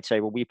clubs might say,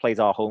 well, we played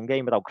our home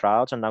game without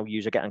crowds, and now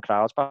you're getting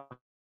crowds back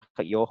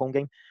at your home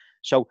game.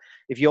 So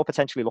if you're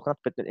potentially looking at,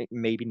 but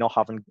maybe not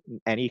having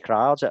any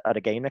crowds at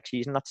a game next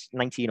season, that's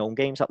 19 home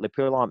games that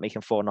Liverpool aren't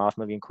making £4.5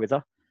 million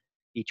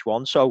each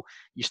one. So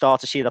you start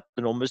to see that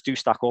the numbers do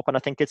stack up, and I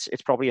think it's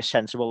probably a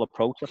sensible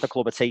approach that the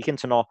club are taking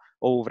to not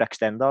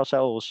overextend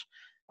ourselves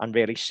and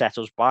really set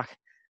us back.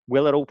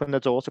 Will it open the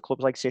door to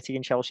clubs like City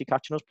and Chelsea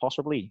catching us?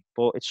 Possibly,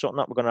 but it's something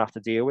that we're going to have to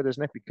deal with,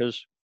 isn't it?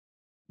 Because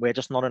we're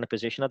just not in a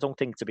position, I don't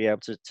think, to be able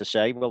to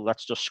say, well,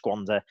 let's just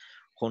squander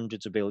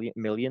hundreds of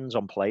millions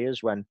on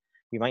players when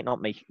we might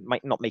not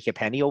make a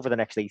penny over the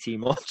next 18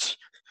 months.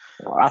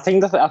 I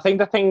think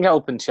the thing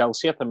helping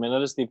Chelsea at the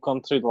minute is they've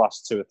gone through the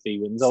last 2 or 3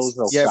 windows.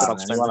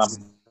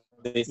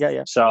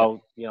 Yeah.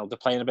 So they're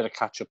playing a bit of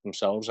catch up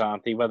themselves,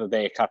 aren't they? Whether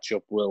their catch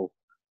up will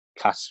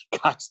catch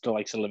the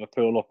likes of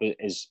Liverpool up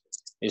is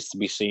to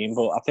be seen.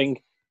 But I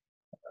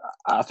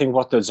think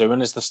what they're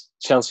doing is the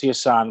Chelsea are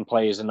signing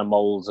players in the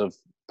mould of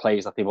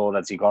players that they've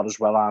already got as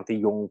well, aren't they?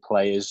 Young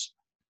players,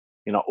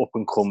 up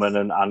and coming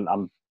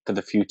and for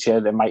the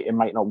future. It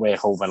might not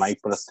work overnight,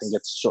 but I think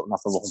it's something that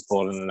they're looking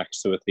for in the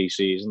next 2 or 3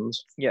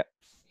 seasons. Yeah.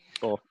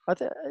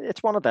 But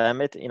it's one of them.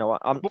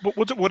 But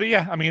would it worry you?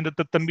 I mean,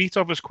 the meat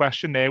of his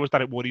question there was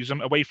that it worries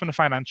him, away from the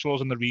financials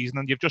and the reason,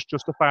 and you've just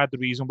justified the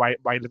reason why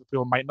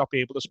Liverpool might not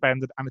be able to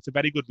spend it, and it's a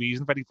very good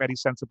reason, very, very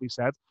sensibly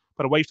said.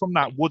 But away from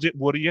that, would it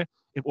worry you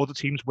if other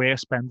teams were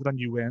spending and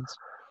you weren't?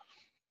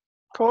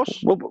 Of course.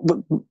 Well,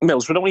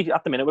 Mills, we're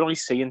only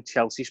seeing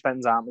Chelsea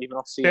spends, aren't we? We're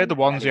not seeing. They're the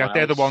ones, yeah.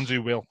 They're the ones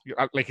who will,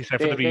 like you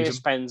said, for the reason. They're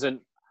spending,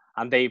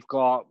 and they've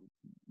got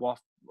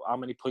how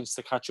many points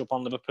to catch up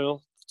on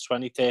Liverpool?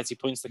 20, 30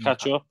 points to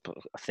catch up.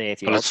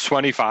 30. Well, it's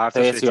 25.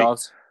 30 odd.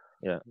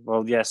 Yeah.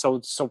 Well, yeah. So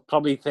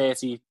probably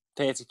 30,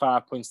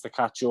 35 points to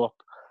catch up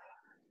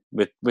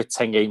with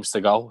 10 games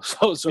to go.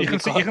 So you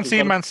can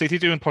see Man City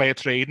doing player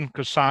trading,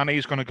 because Sané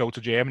is going to go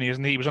to Germany,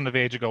 isn't he? He was on the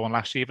verge of going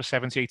last year for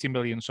 70-80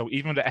 million. So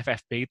even with the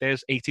FFP,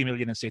 there's 80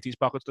 million in City's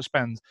pockets to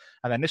spend.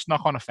 And then this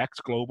knock-on effect's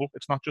global.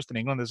 It's not just in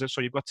England, is it?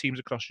 So you've got teams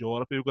across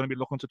Europe who are going to be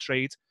looking to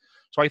trade.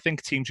 So I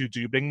think teams who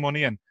do bring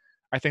money in,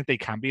 I think they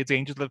can be a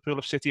danger to Liverpool.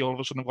 If City all of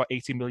a sudden have got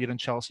 80 million in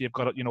Chelsea, you've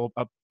got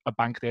a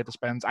bank there to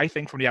spend. I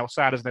think from the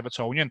outside as an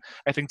Evertonian,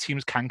 I think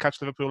teams can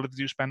catch Liverpool if they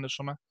do spend this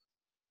summer.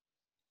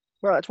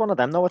 Well, it's one of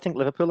them, though. I think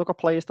Liverpool have got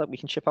players that we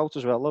can ship out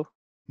as well, though.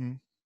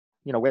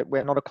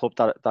 We're not a club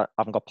that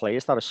haven't got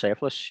players that are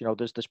surplus.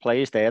 There's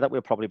players there that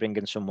we'll probably bring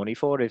in some money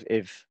for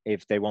if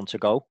they want to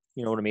go.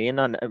 You know what I mean?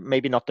 And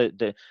maybe not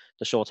the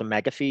sort of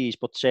mega fees,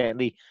 but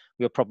certainly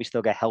we'll probably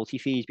still get healthy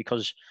fees,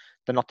 because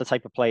they're not the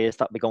type of players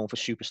that we're going for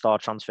superstar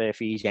transfer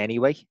fees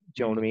anyway. Do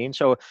you know what I mean?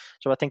 So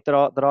I think there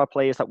are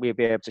players that we'll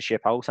be able to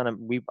ship out,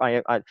 and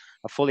I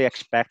fully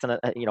expect, and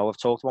I've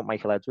talked about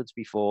Michael Edwards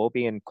before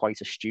being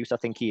quite astute. I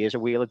think he is a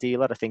wheeler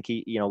dealer. I think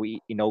he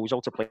knows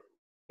how to play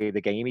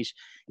the game. He's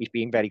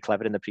been very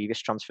clever in the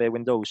previous transfer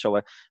window, so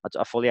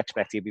I fully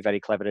expect he'll be very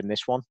clever in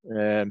this one.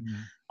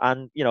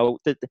 And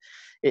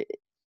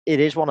it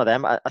is one of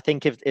them. I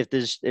think if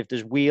there's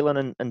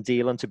wheeling and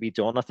dealing to be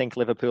done, I think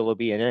Liverpool will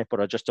be in it, but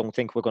I just don't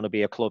think we're going to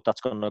be a club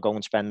that's going to go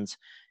and spend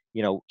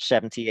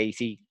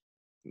 70-80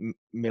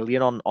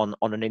 million on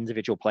an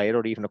individual player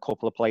or even a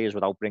couple of players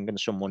without bringing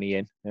some money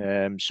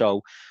in.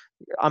 So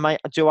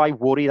do I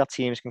worry that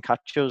teams can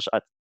catch us?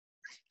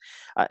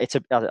 It's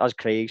as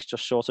Craig's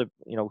just sort of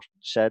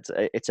said,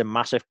 it's a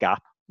massive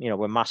gap,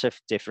 a massive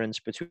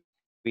difference between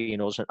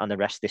us and the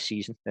rest this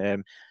season,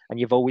 and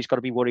you've always got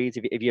to be worried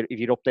if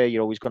you're up there.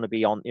 You're always going to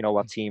be on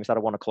teams that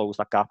want to close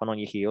that gap and on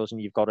your heels,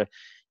 and you've got to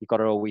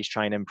always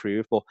try and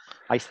improve. But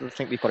I still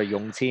think we've got a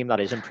young team that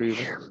is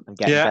improving and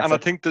getting better. And I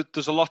think that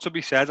there's a lot to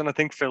be said, and I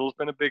think Phil's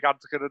been a big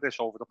advocate of this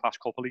over the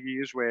past couple of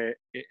years, where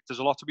there's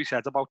a lot to be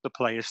said about the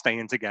players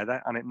staying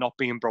together and it not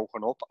being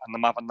broken up, and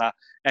them having that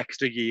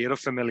extra year of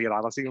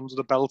familiarity under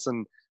the belt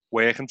and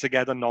working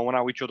together, knowing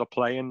how each other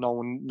play and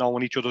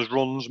knowing each other's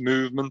runs,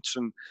 movements,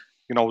 and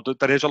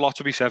there is a lot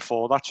to be said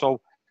for that.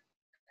 So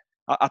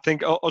I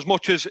think as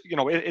much as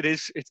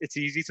it's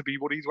easy to be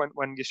worried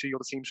when you see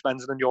other teams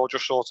spending and you're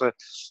just sort of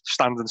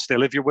standing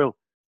still, if you will.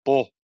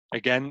 But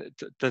again,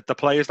 the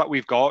players that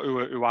we've got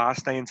who are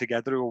staying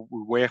together, who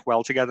work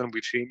well together, and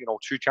we've seen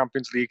 2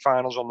 Champions League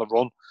finals on the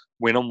run,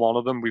 winning one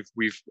of them.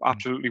 We've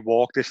absolutely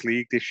walked this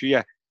league this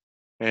year.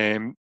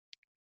 I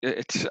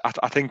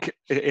think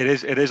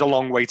it is a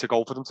long way to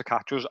go for them to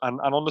catch us. And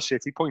on the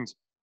City point,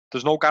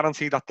 there's no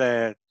guarantee that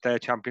their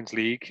Champions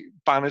League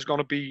ban is going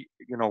to be,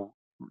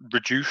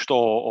 reduced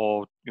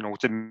or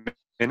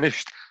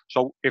diminished.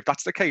 So if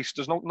that's the case,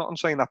 there's not I'm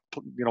saying that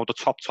the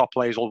top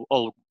players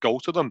will go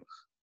to them,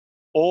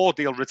 or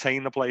they'll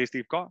retain the players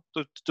they've got.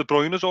 De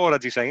Bruyne's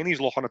already saying he's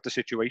looking at the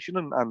situation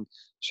and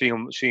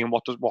seeing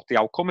what the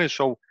outcome is.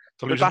 So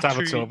they're losing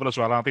David Silva as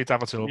well, aren't they?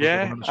 David Silva.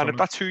 Yeah, and if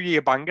that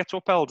 2-year ban gets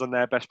upheld and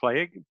their best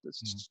player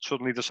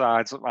suddenly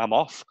decides I'm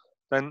off,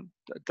 then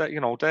they're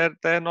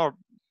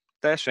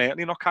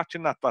certainly not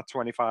catching that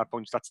 25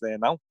 points that's there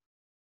now.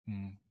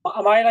 Am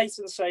I right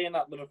in saying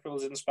that Liverpool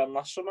didn't spend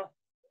last summer?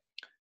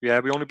 Yeah,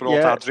 we only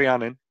brought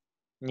Adrian in.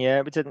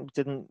 Yeah, we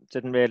didn't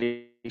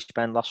really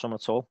spend last summer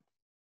at all.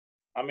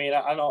 I mean,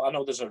 I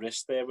know there's a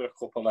risk there with a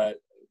couple of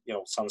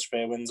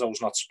transfer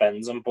windows not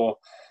spending, but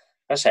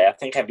I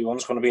think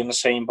everyone's going to be in the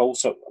same boat.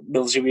 So,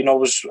 Millsy, we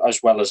know as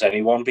well as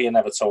anyone, being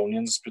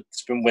Evertonians,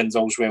 there's been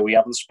windows where we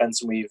haven't spent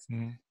and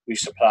we've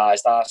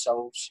surprised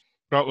ourselves.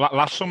 Well,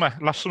 last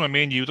summer,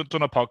 me and you had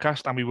done a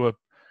podcast, and we were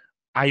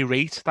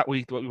irate that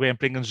we weren't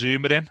bringing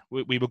Zuma in.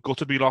 We were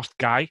gutted we lost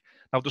Guy.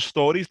 Now, the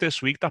stories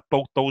this week that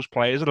both those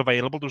players are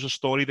available. There was a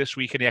story this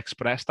week in the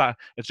Express that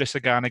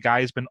Idrissa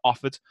Guy has been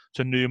offered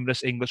to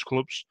numerous English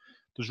clubs.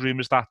 There's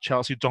rumours that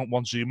Chelsea don't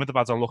want Zuma. They've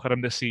had a look at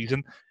him this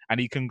season, and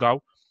he can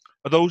go.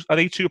 Are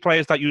they two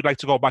players that you'd like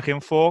to go back in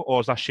for, or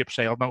is that ship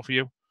sailed now for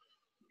you?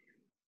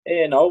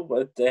 No,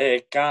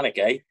 Gana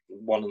Gueye,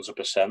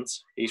 100%.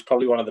 He's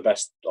probably one of the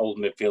best old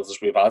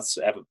midfielders we've had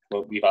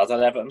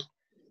at Everton.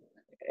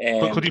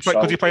 Could he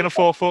play in a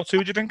 4-4-2, do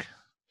you think?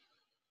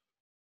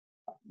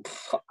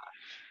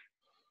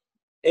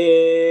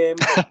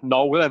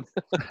 No, with him.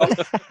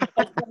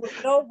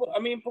 No, but I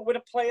mean, but with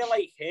a player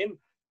like him,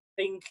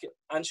 I think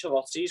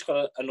Ancelotti's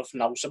got enough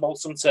nous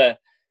about him to.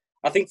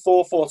 I think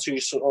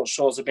 4-4-2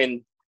 sort of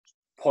been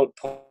put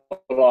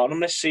on him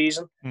this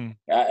season.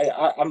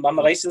 I'm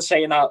right in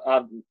saying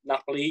that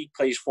Napoli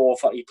plays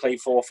 4-5. He played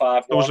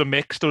 4-5. There was a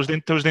mix. There was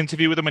an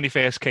interview with him when he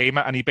first came,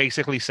 and he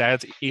basically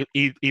said he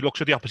looks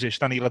at the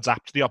opposition and he'll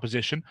adapt to the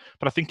opposition.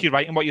 But I think you're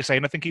right in what you're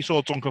saying. I think he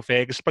saw Duncan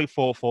Ferguson play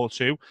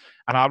 4-4-2,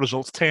 and our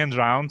results turned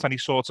around, and he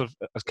sort of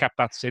has kept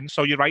that since.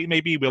 So you're right.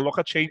 Maybe we'll look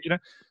at changing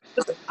it.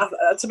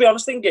 To be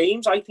honest, in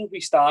games, I think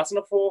we start in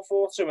a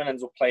 4-4-2 and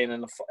end up playing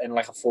in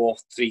like a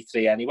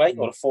 4-3-3 anyway,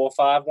 or a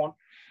 4-5-1.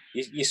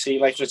 You see,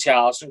 like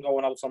Richarlison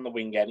going out on the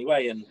wing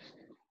anyway, and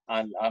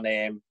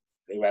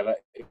whoever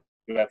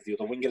the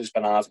other winger is,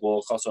 Bernard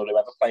Walcott or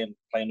whoever playing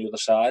the other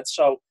side.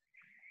 So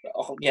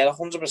yeah,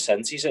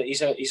 100%.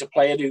 He's a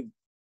player who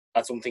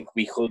I don't think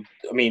we could.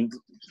 I mean,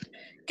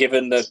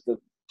 given the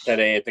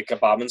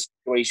Gbamin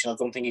situation, I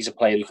don't think he's a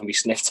player who can be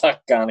sniffed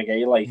at. Gana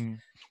Gueye,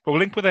 But we're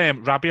linked with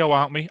Rabiot,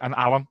 aren't we, and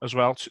Alan as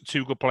well,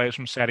 two good players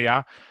from Serie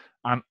A.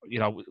 And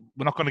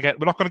we're not going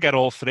to get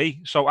all three.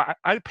 So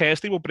I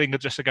personally will bring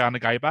Idrissa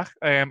Gueye back.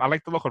 I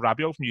like the look of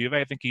Rabiot from Juve.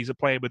 I think he's a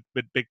player with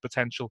big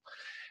potential.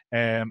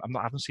 I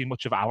haven't seen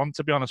much of Alan,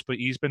 to be honest, but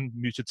he's been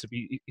mooted to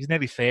be. He's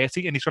nearly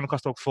 30, and he's going to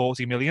cost about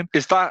 40 million.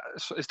 Is that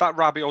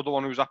Rabiot the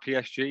one who's at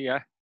PSG?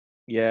 Yeah.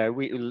 Yeah,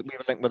 we were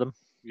linked with him.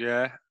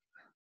 Yeah.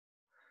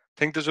 I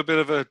think there's a bit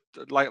of a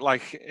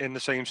like in the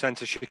same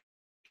sense as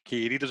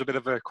Shaqiri, there's a bit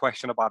of a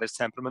question about his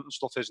temperament and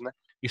stuff, isn't it?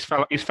 He's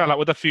fell out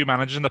with a few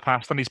managers in the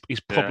past, and he's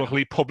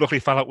publicly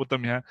fell out with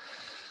them. Yeah.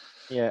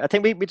 Yeah, I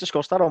think we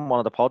discussed that on one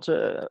of the pods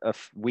a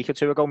week or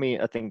two ago.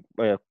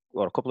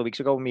 Or a couple of weeks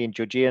ago, me and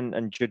Judgy,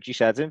 and Judgy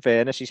said, in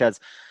fairness, he said,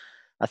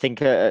 I think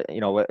that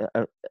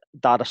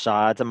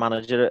aside, a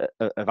manager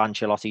of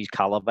Ancelotti's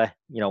caliber,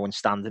 and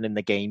standing in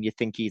the game, you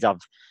think he'd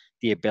have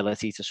the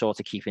ability to sort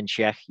of keep in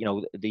check,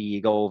 the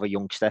ego of a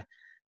youngster.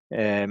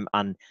 And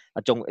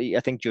I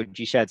think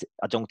Judgy said,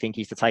 I don't think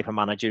he's the type of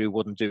manager who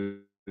wouldn't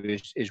do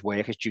his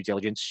work, his due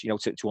diligence,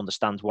 to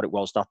understand what it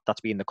was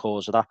that's been the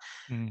cause of that.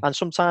 And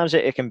sometimes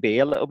it can be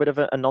a little bit of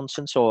a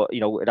nonsense, or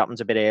it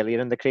happens a bit earlier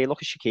in the career.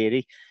 Look at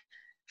Shaqiri.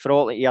 For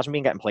all, he hasn't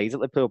been getting played at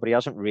Liverpool, but he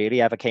hasn't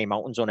really ever came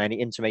out and done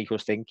anything to make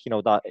us think,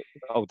 that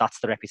that's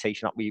the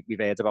reputation that we've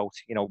heard about,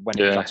 when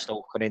he was at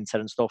Stoke and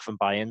Inter and stuff and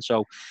Bayern.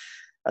 So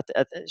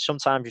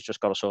sometimes you just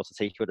got to sort of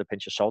take it with a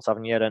pinch of salt,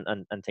 haven't you,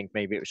 and think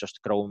maybe it was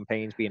just growing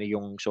pains, being a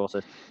young sort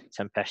of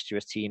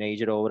tempestuous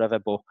teenager or whatever.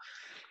 But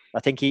I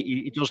think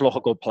he does look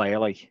a good player.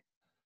 Like,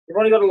 you've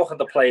only got to look at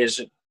the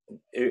players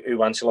who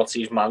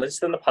Ancelotti's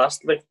managed in the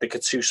past, like the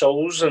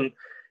Gattusos, and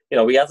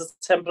he had a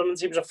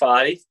temperament. He was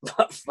a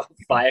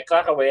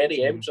firecracker, where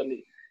he aims, and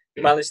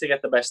he managed to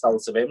get the best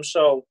out of him.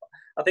 So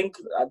I think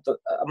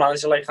a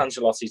manager like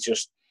Ancelotti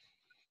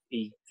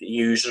he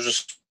uses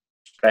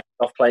respect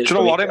of players. Do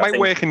you know what? It might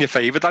work in your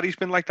favour that he's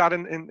been like that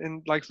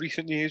in like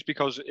recent years,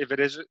 because if it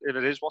is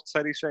what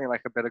Terry's saying,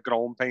 like a bit of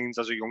growing pains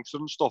as a youngster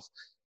and stuff.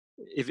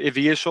 If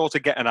he is sort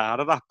of getting out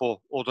of that, but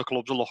other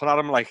clubs are looking at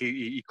him like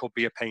he could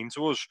be a pain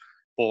to us,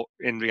 but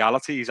in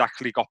reality he's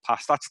actually got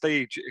past that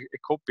stage,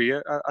 it could be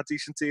a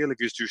decent deal if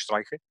he's too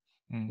striking.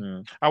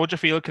 How would you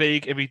feel,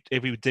 Craig,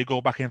 if we did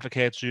go back in for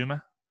Kurt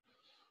Zouma?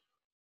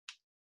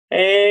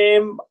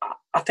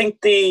 I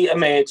think the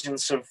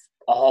emergence of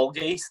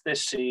Holgate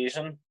this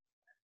season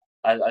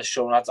has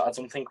shown I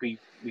don't think we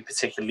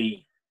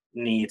particularly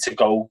need to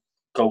go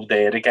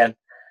there again.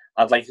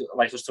 I'd like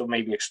us to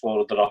maybe explore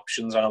other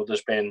options. I know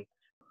there's been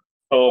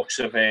talks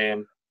of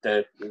the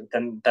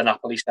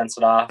Napoli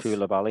centre half.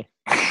 Koulibaly.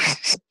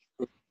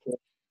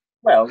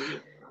 Well,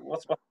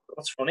 what's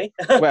funny?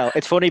 Well,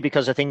 it's funny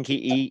because I think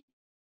he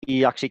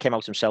actually came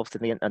out himself,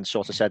 didn't he, and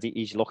sort of said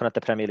he's looking at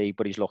the Premier League,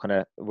 but he's looking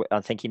at. I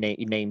think he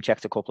name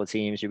checked a couple of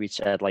teams who he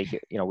said like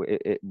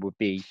it would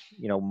be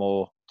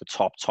more the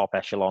top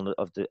echelon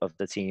of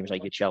the teams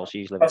like your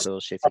Chelsea's, Liverpool,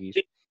 Cities.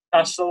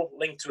 Newcastle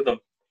linked with them.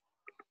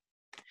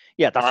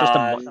 Yeah,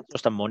 that's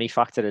just a money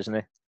factor, isn't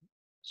it?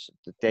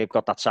 They've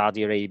got that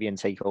Saudi Arabian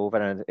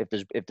takeover, and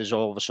if there's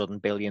all of a sudden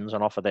billions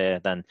on offer there,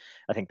 then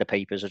I think the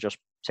papers are just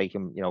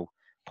taking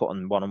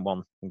putting 1 and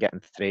 1 and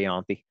getting 3,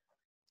 aren't they?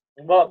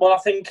 Well, I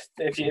think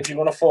if you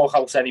want to fork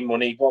out any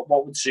money, what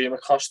would Zuma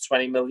cost?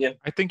 20 million.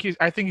 I think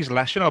he's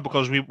less,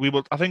 because we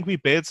will. I think we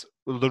bid.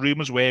 The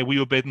rumours were we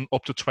were bidding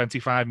up to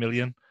 25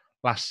 million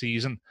last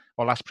season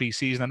or last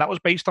pre-season, and that was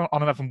based on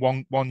having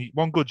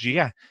one good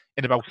year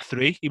in about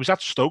 3. He was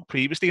at Stoke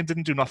previously and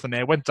didn't do nothing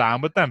there. Went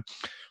down with them,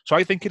 so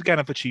I think he'd get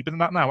him for cheaper than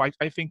that now.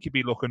 I think he'd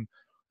be looking,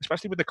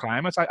 especially with the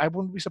climate. I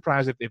wouldn't be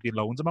surprised if he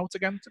loans him out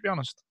again. To be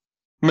honest,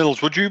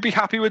 Mills, would you be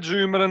happy with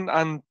Zuma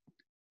and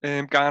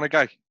Ghana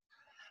Guy?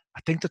 I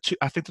think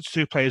the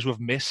two players we've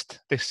missed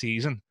this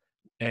season.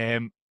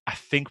 I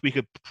think we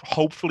could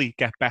hopefully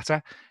get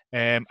better.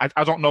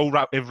 I don't know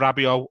if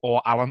Rabiot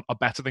or Allen are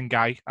better than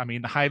Guy. I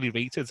mean, highly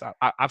rated.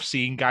 I've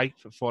seen Guy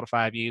for 4 or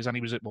 5 years, and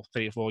he was at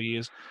 3 or 4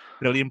 years.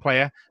 Brilliant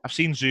player. I've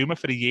seen Zuma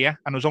for a year,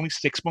 and it was only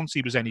 6 months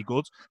he was any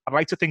good. I'd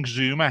like to think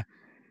Zuma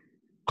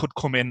could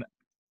come in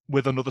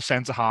with another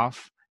centre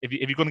half. If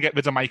you're going to get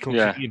rid of Michael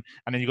Keane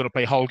and then you're going to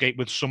play Holgate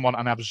with someone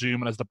and have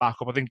Zuma as the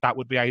backup, I think that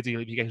would be ideal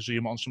if you get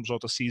Zuma on some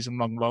sort of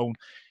season-long loan.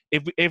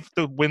 If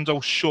the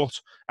window's shut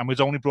and we've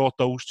only brought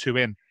those 2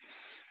 in,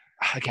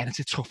 again, it's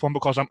a tough one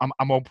because I'm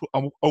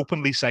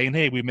openly saying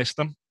here we missed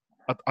them.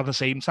 At the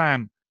same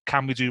time,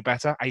 can we do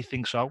better? I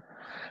think so.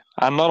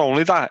 And not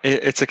only that,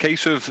 it's a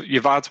case of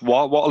you've had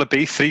what'll it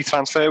be, 3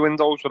 transfer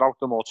windows without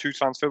them, or 2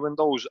 transfer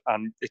windows,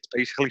 and it's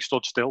basically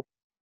stood still.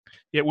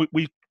 Yeah,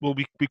 we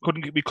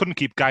couldn't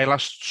keep Guy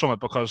last summer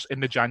because in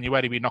the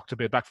January we knocked a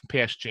bid back from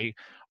PSG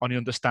on the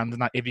understanding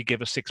that if you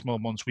give us 6 more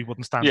months we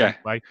wouldn't stand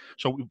anyway.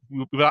 So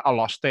we were at a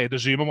loss there. The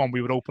Zuma one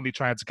we were openly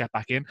trying to get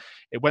back in.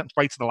 It went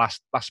right to the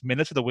last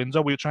minute of the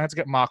window. We were trying to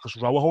get Marcus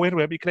Rojo in,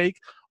 weren't we, Craig?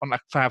 On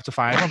like 5 to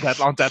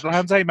 5 on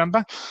deadlines, I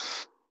remember.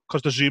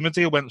 Because the Zuma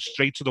deal went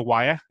straight to the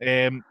wire.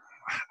 I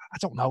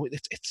don't know.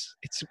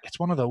 It's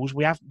one of those.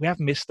 We have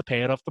missed the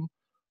pair of them,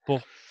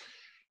 but.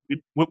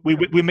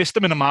 We missed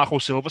them in a Marco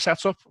Silva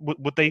setup.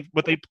 Would they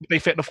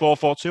fit in a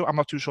 4-4-2? I'm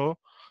not too sure.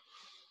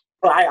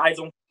 But I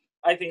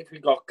think if we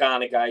got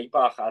Ghana Guy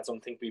back, I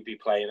don't think we'd be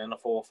playing in a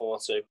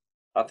 4-4-2.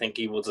 I think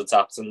he would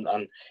adapt,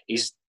 and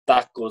he's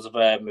that good of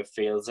a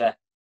midfielder.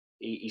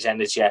 He's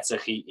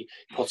energetic. He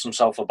puts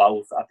himself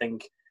about. I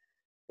think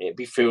it'd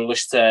be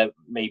foolish to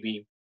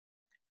maybe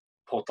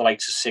put the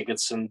likes of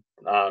Sigurdsson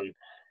and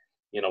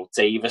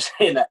Davis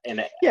in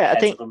it. Yeah,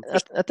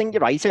 I think you're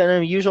right.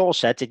 And you all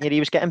said, didn't you? He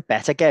was getting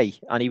better, Gay,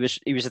 and he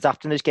was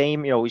adapting his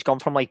game. He's gone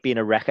from like being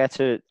a wrecker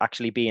to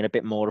actually being a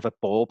bit more of a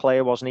ball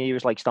player, wasn't he? He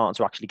was like starting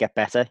to actually get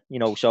better.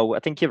 So I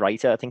think you're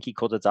right. I think he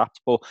could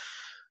adapt. But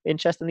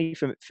interestingly,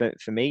 for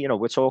me,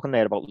 we're talking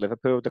there about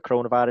Liverpool, the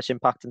coronavirus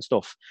impact and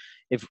stuff.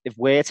 If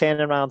we're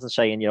turning around and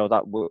saying,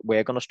 that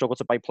we're going to struggle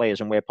to buy players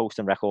and we're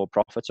posting record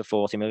profits of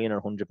 40 million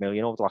and 100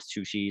 million over the last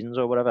 2 seasons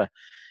or whatever.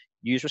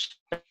 You were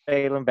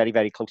sailing very,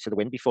 very close to the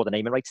wind before the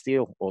naming rights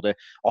deal or the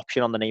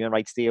option on the naming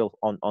rights deal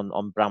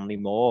on Bramley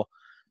Moore.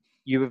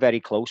 You were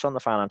very close on the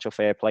financial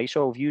fair play.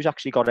 So have you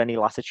actually got any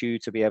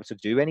latitude to be able to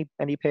do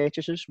any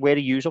purchases? Where are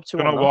you up to?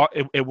 You know what?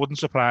 It wouldn't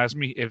surprise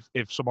me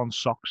if someone's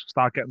socks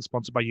start getting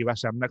sponsored by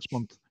USM next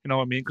month. You know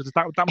what I mean? Because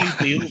that many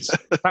deals,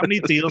 that many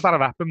deals that have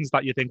happened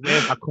that you think,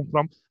 where's that come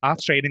from? Our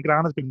training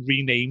ground has been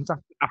renamed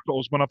after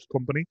Usmanov's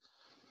company.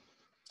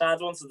 So I had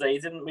one today,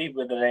 didn't we?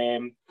 With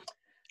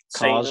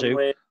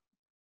Kazu.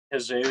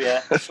 Kazoo,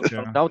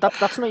 yeah. No,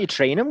 that's not your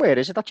training wear,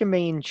 is it? That's your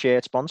main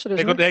shirt sponsor,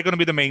 isn't it? They're going to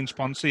be the main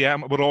sponsor, yeah.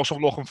 We're also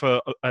looking for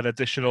an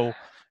additional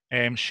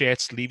shirt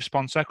sleeve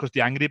sponsor because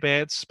the Angry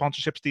Birds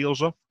sponsorship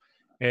deal's up.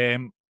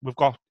 We've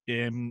got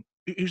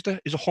is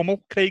a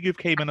Hummel, Craig, who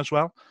came in as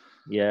well.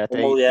 Yeah,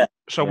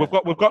 So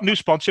we've got new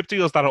sponsorship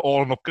deals that are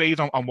all an upgrade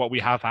on what we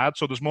have had.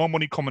 So there's more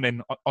money coming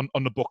in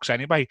on the books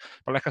anyway.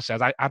 But like I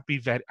said,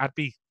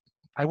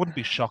 I wouldn't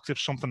be shocked if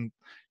something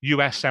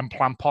USM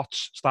plant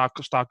pots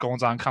start going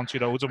down country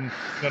roads. And, you know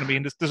what I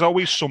mean? There's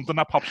always something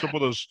that pops up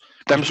with us.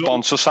 Them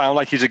sponsors sound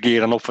like he's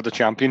gearing up for the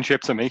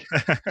championship to me.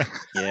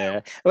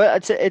 Yeah. Well,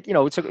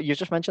 you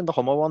just mentioned the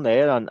Hummer one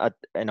there, and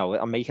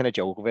I'm making a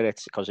joke of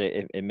it because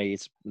it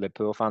made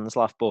Liverpool fans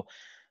laugh. But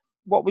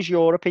what was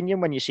your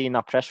opinion when you seen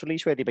that press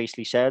release where they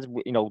basically said,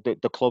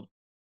 the club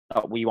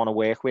that we want to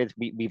work with,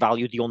 we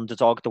value the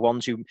underdog, the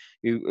ones who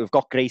have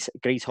got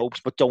great hopes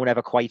but don't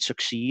ever quite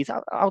succeed.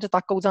 How did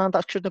that go down?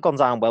 That shouldn't have gone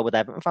down well with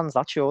Everton fans,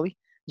 that surely.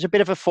 There's a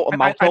bit of a foot and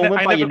mouth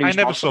moment by your new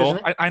sponsor,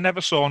 I never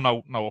saw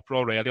no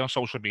uproar really on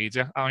social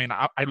media. I mean,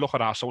 I look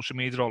at our social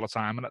media all the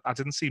time and I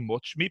didn't see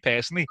much. Me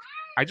personally,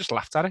 I just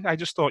laughed at it. I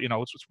just thought,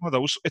 it's one of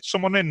those. It's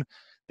someone in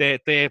their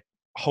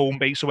home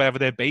base or wherever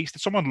they're based.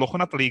 It's someone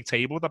looking at the league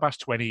table the past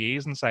 20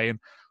 years and saying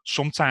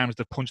sometimes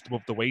they've punched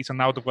above the weight and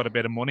now they've got a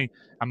bit of money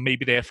and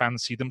maybe their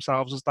fans see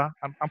themselves as that.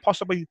 And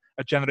possibly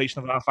a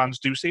generation of our fans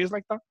do see us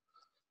like that.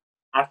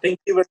 I think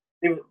they were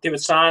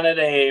trying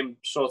to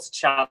sort of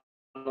channel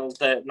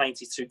the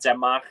 92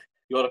 Denmark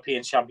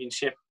European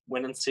Championship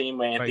winning team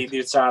where Right. they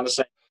were trying to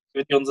say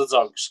with the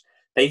underdogs.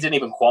 They didn't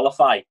even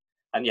qualify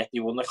and yet they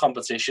won the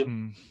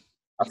competition.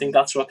 I think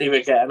that's what they were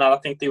getting at. I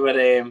think they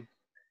were...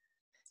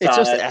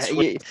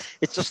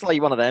 It's just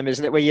like one of them,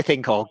 isn't it? Where you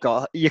think, oh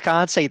God, you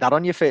can't say that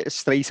on your face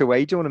straight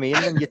away. Do you know what I mean?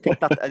 And you think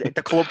that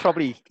the club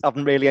probably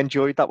haven't really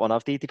enjoyed that one,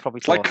 have they? They probably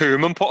It's like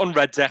Koeman putting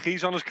red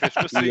Deckies on his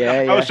Christmas tree.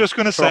 Yeah. I was just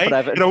going to say,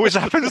 it always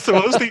happens to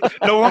us.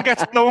 No one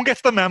gets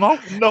the memo.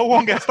 No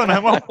one gets the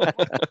memo.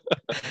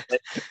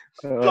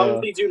 As long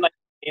as they do like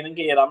in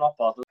gear, I'm not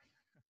bothered.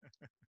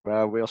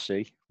 Well, we'll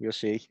see.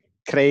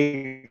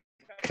 Craig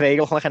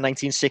looking like a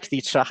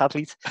 1960s track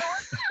athlete.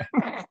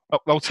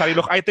 Well, Terry,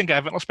 look, I think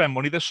Everton will spend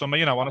money this summer.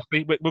 You know,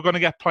 honestly, we're going to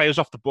get players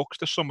off the books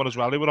this summer as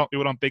well. They were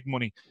on big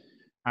money,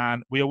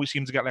 and we always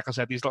seem to get, like I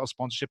said, these little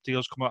sponsorship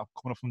deals coming up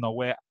from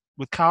nowhere.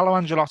 With Carlo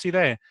Ancelotti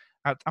there,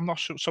 I'm not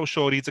so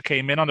sure he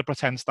came in on the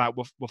pretense that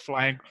we're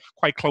flying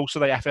quite close to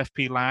the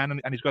FFP line,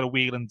 and he's got a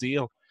wheel and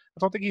deal. I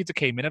don't think he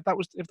came in if that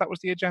was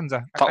the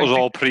agenda. That was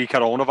all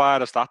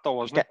pre-coronavirus, that though,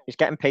 wasn't it? He's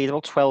getting paid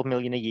about 12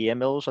 million a year,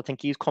 Mills. I think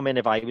he's come in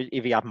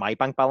if he had my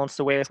bank balance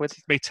to work with.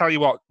 Mate, tell you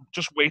what,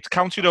 just wait.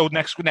 County Road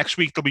next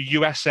week there'll be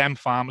USM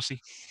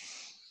Pharmacy.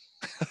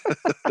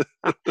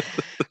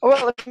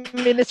 Well,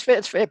 I mean, it's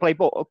fair play,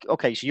 but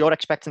okay, so you're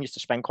expecting us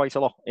to spend quite a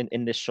lot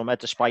in this summer,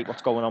 despite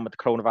what's going on with the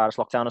coronavirus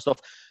lockdown and stuff.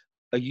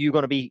 Are you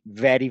going to be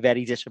very,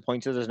 very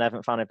disappointed as an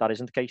Everton fan if that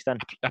isn't the case then?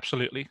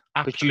 Absolutely.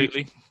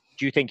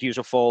 Do you think you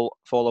will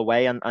fall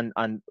away and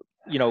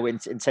you know, in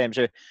terms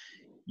of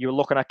you're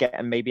looking at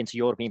getting maybe into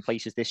European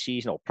places this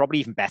season, or probably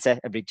even better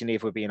originally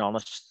if we're being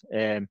honest,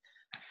 and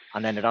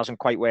then it hasn't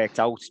quite worked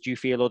out? Do you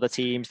feel other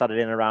teams that are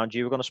in and around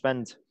you are going to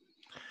spend?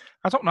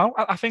 I don't know.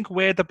 I think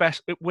we're in the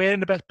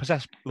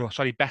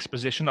best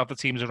position of the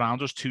teams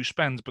around us to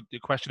spend. But the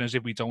question is,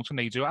 if we don't and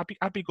they do,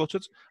 I'd be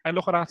gutted. I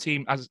look at our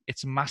team as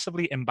it's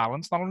massively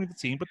imbalanced. Not only the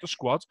team but the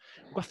squad.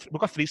 We've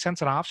got 3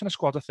 centre halves in a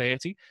squad of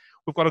 30.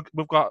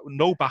 We've got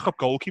no backup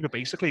goalkeeper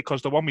basically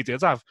because the one we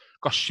did have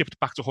got shipped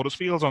back to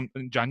Huddersfield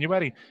in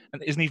January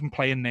and isn't even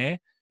playing there.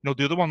 You know,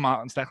 the other one,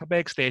 Martin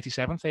Stekelenburg's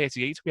 37,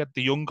 38. We had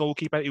the young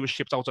goalkeeper who was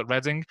shipped out at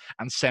Reading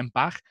and sent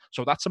back.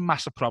 So that's a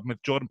massive problem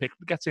if Jordan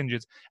Pickford gets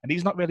injured. And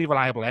he's not really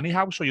reliable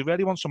anyhow. So you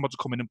really want someone to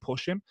come in and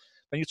push him.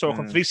 Then you're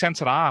talking 3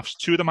 centre-halves.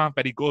 2 of them aren't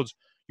very good.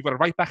 You've got a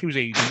right back who's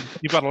Asian.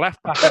 You've got a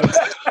left back.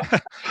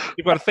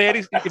 You've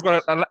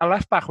got a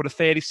left back with a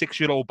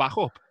 36-year-old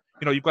backup.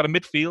 You know, you've got a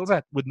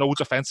midfielder with no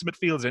defensive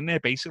midfielders in there,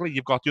 basically.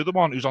 You've got the other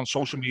one who's on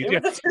social media.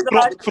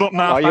 Front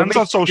and half fans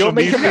on social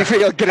media. You're making me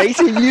feel great.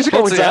 You're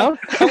going down.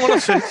 I want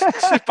to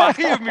sit back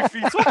here with my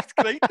feet up. It's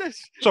great,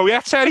 this. So, yeah,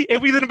 Terry,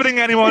 if we didn't bring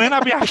anyone in,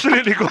 I'd be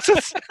absolutely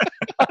gutted.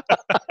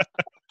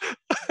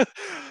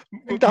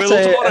 Mills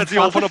wanted to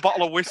open a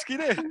bottle of whiskey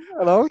there.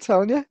 Hello,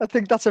 telling you. I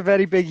think that's a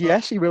very big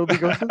yes. He will be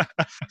gutted.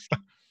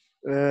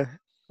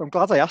 I'm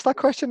glad I asked that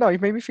question now.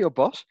 You've made me feel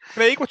boss.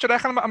 Craig, what do you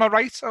reckon? Am I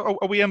right?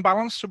 Are we in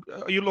balance?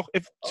 Are you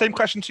same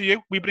question to you.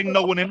 We bring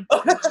no one in.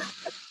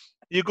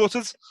 You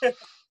gutted?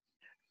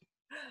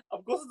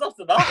 I'm gutted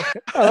after that.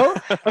 Hello.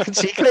 I can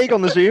see Craig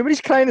on the Zoom and he's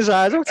crying his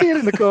eyes out here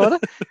in the corner.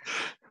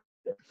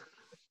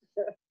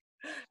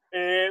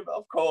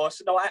 Of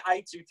course. No,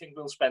 I do think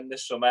we'll spend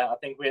this summer. I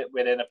think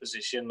we're in a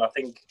position. I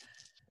think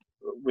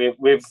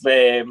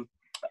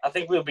I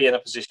think we'll be in a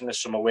position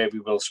this summer where we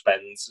will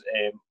spend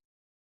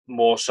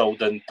more so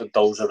than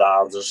those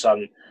around us,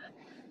 and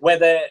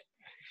whether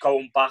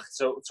going back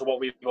to what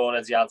we've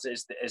already had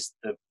is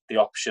the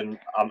option.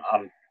 I'm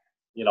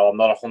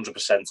not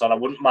 100% on. I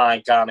wouldn't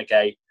mind Gana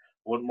Gay.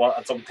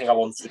 I don't think I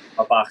want to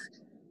go back,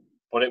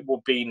 but it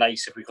would be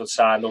nice if we could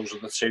sign those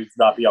other 2,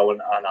 Rabiot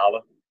and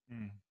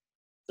Allen.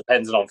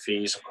 Depending on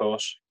fees, of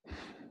course.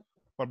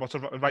 What about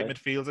a right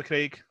midfielder,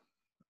 Craig?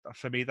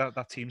 For me,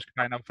 that team's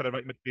crying out for a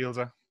right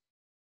midfielder.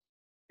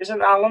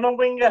 Isn't Allen a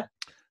winger?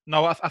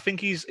 No, I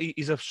think he's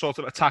a sort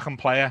of attacking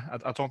player.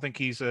 I don't think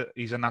he's a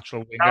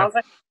natural winger.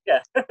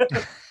 Yeah.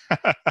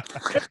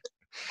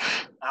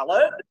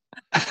 Allen.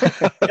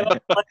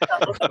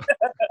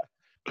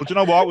 But you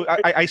know what?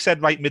 I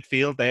said right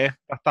midfield there.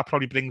 That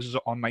probably brings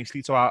us on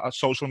nicely to our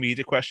social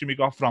media question we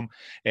got from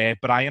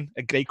Brian.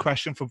 A great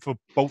question for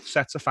both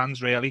sets of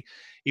fans, really.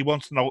 He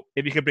wants to know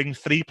if you could bring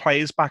 3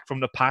 players back from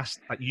the past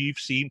that you've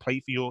seen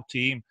play for your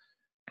team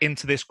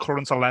into this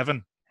current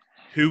 11.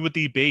 Who would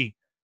they be?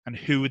 And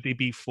who would they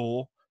be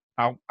for?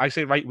 Now, I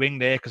say right wing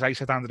there because I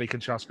said Andrei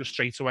Kanchelskis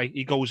straight away.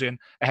 He goes in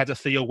ahead of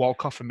Theo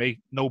Walcott for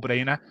me.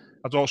 No-brainer.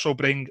 I'd also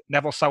bring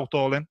Neville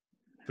Southall in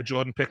for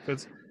Jordan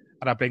Pickford.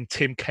 And I'd bring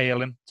Tim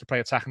Cahill in to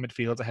play attacking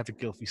midfield ahead of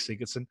Gylfi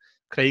Sigurdsson.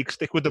 Craig,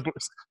 stick with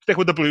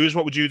the Blues.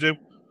 What would you do?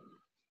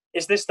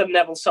 Is this the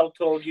Neville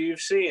Southall you've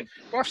seen?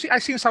 Well,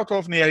 I've seen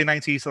Southall from the early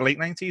 90s to the late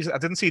 90s. I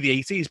didn't see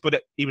the 80s,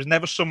 but he was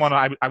never someone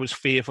I was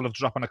fearful of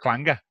dropping a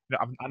clanger.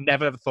 I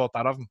never ever thought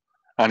that of him.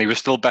 And he was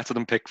still better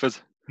than Pickford.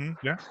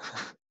 Yeah.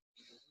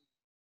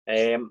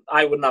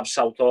 I wouldn't have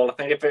Southall. I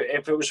think if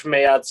it was for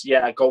me,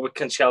 I'd go with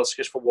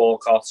Kanchelskis for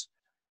Walcott.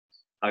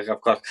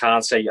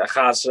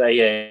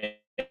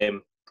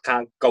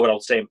 Can't go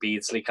without saying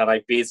Beardsley, can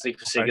I? Beardsley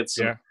for Sigurdsson.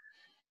 Yeah.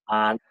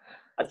 And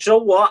do you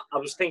know what? I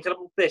was thinking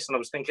about this, and I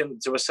was thinking,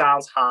 it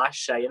sounds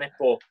harsh saying it,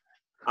 but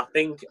I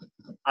think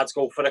I'd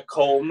go for a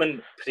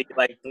Coleman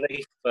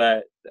pre-Blakely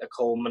for a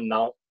Coleman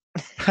now.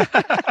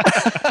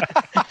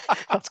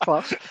 That's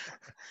class.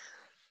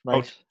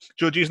 Nice.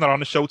 Judgy's not on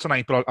the show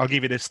tonight, but I'll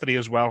give you this 3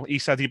 as well. He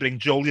said he'd bring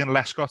Julian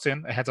Lescott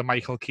in ahead of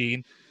Michael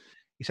Keane.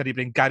 He said he'd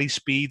bring Gary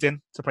Speed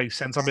in to play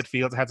centre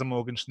midfield ahead of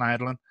Morgan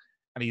Schneiderlin.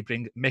 And he'd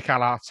bring Mikel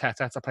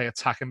Arteta to play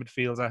attacking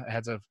midfielder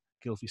ahead of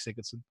Gylfi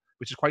Sigurdsson,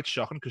 which is quite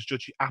shocking because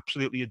Judgy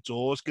absolutely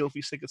adores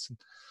Gylfi Sigurdsson.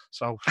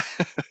 So,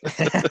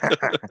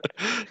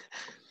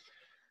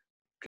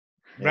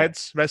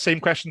 Reds, same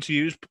question to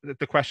you.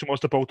 The question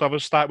was to both of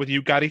us. Start with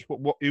you, Gary.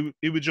 Who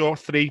would your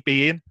 3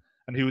 be in,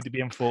 and who would they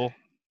be in 4?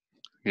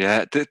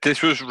 Yeah,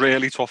 this was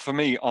really tough for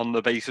me on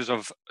the basis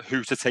of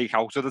who to take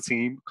out of the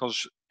team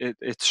because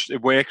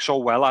it works so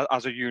well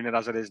as a unit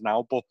as it is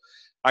now. But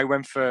I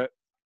went for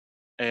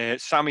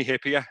Sami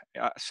Hyypiä,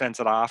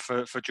 centre half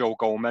for Joe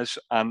Gomez,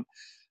 and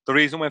the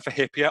reason I went for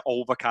Hyypiä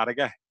over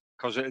Carragher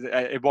because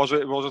it was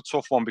a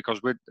tough one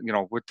because with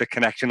the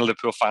connection the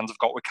Liverpool fans have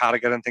got with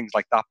Carragher and things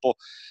like that. But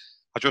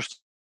I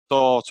just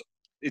thought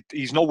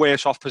he's no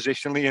worse off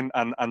positionally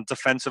and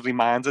defensively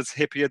minded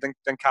Hyypiä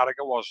than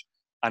Carragher was.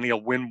 And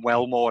he'll win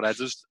well more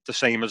headers, the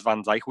same as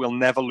Van Dijk. We'll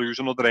never lose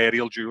another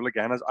aerial duel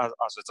again as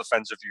a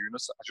defensive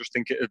unit. I just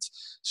think it'd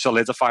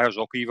solidify us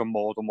up even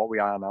more than what we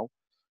are now.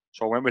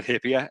 So I went with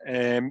Hyypiä.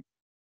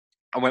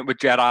 I went with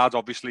Gerrard.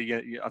 Obviously,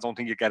 I don't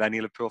think you get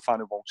any Liverpool fan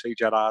who won't say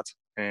Gerrard.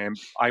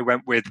 I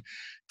went with...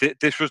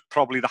 This was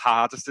probably the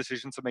hardest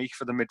decision to make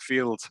for the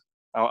midfield.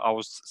 I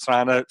was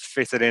trying to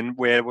fit it in.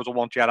 Where would I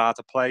want Gerrard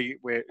to play?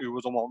 Who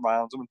would I want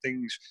round him and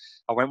things?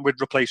 I went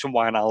with replacing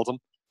Wijnaldum.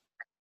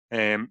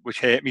 Which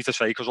hurt me to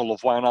say because I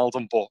love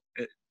Wijnaldum, but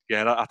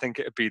I think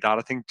it'd be that.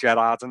 I think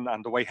Gerrard and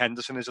the way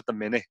Henderson is at the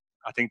minute,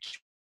 I think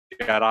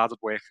Gerrard would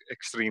work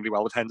extremely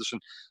well with Henderson,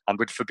 and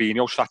with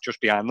Fabinho sat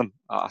just behind them,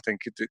 I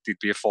think it'd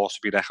be a force to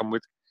be reckoned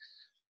with.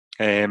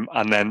 And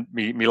then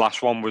my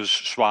last one was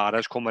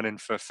Suarez coming in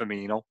for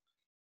Firmino.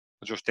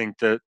 I just think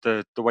that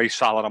the way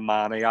Salah and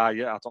Mane are,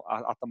 at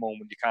the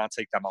moment you can't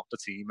take them out the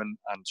team, and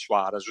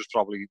Suarez was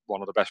probably one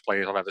of the best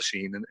players I've ever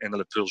seen in the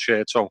Liverpool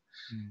shirt. So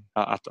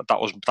that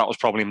was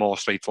probably more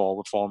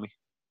straightforward for me.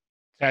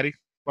 Terry,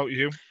 what about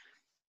you?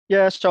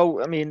 Yeah,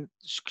 so I mean,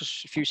 a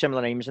few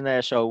similar names in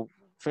there. So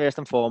first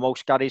and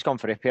foremost, Gary's gone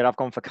for Hyypiä. I've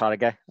gone for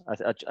Carragher.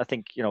 I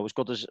think as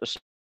good as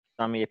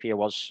Sami Hyypiä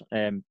was,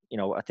 I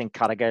think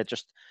Carragher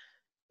just.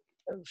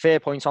 Fair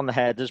points on the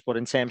headers, but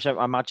in terms of,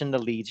 I imagine the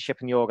leadership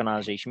in the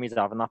organisation we'd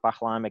have in that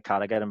back line with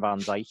Carragher and Van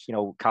Dijk,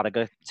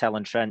 Carragher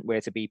telling Trent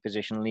where to be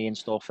positionally and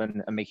stuff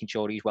and making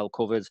sure he's well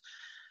covered.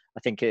 I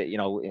think,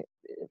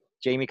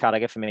 Jamie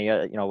Carragher for me,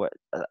 I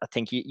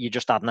think you're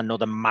just adding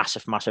another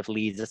massive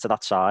leader to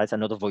that side,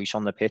 another voice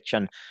on the pitch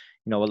and,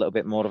 a little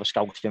bit more of a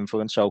scout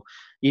influence. So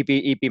he'd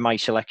be my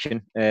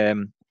selection at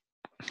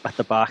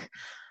the back.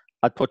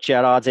 I'd put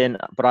Gerrard in,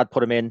 but I'd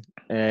put him in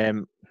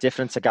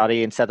different to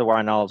Gary. Instead of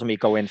Wijnaldum, he'd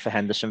go in for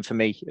Henderson for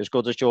me. As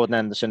good as Jordan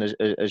Henderson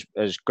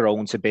has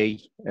grown to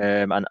be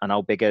and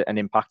how big an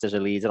impact as a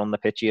leader on the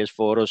pitch he is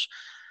for us,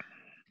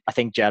 I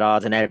think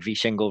Gerrard in every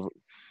single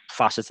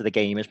facet of the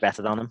game is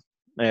better than him.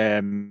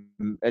 And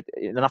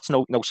that's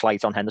no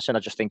slight on Henderson. I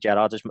just think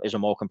Gerrard is a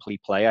more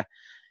complete player.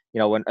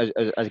 And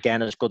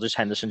again, as good as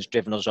Henderson's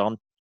driven us on,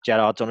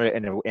 Gerrard's done it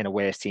in a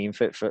worse team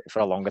for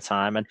a longer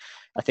time, and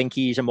I think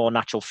he's a more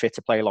natural fit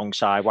to play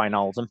alongside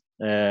Wijnaldum.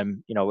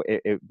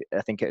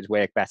 I think it would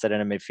work better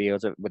in a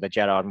midfield with a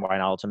Gerrard and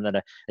Wijnaldum than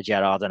a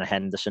Gerrard and a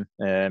Henderson.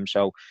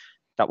 So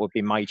that would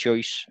be my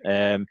choice.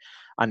 And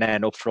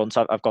then up front,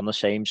 I've gone the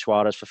same.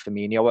 Suarez for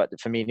Firmino.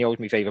 Firmino is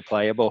my favourite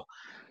player, but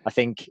I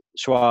think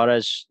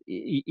Suarez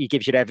he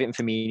gives you everything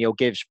Firmino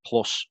gives,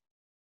 plus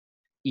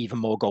even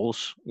more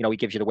goals. He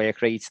gives you the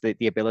work rate,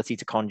 the ability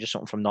to conjure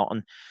something from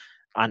nothing.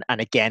 And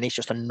again, he's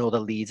just another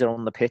leader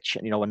on the pitch,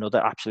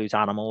 another absolute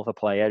animal of a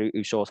player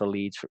who sort of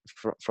leads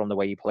from the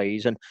way he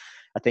plays. And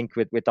I think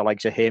with the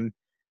likes of him,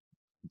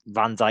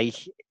 Van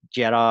Dijk,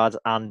 Gerrard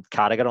and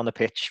Carragher on the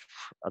pitch,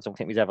 I don't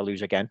think we'd ever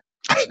lose again.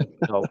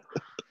 So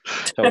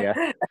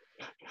yeah.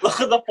 Look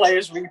at the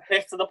players we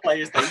picked and the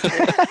players they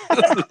picked.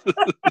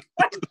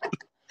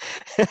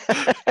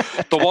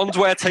 The ones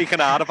we're taking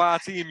out of our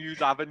team, you'd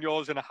have in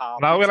yours in a half.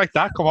 No, we're like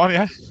that. Come on,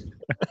 yeah.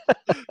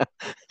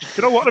 Do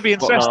you know what would be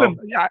interesting?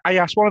 Yeah, I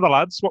asked one of the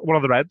lads, one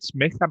of the Reds,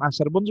 Mick, and I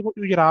said, I wonder what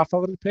your half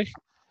fella would pick.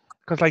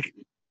 Because,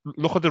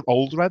 look at the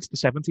old Reds, the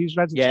 70s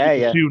Reds.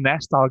 Yeah. Hugh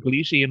Nest,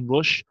 Dalglish, Ian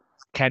Rush,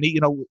 Kenny,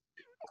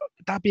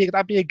 that'd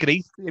be a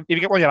great... If you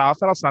get one of your half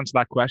fellas to answer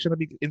that question, I'd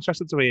be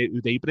interested to hear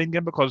who they bring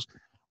in, because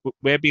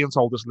we're being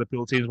told this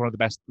Liverpool team is one of the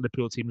best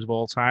Liverpool teams of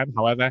all time.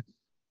 However,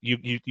 you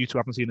two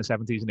haven't seen the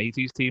 70s and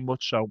 80s team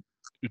much, so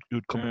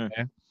who'd come in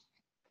there?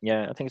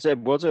 Yeah, I think it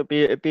would. It'd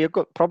be a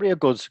good, probably a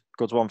good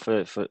one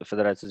for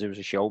the Reds to do as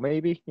a show.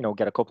 Maybe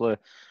get a couple of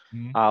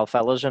Al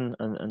fellas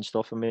and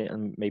stuff,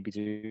 and maybe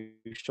do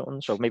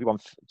something. So maybe one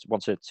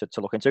to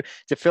look into.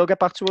 Did Phil get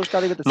back to us,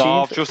 Gary, with the team?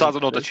 No, I've just had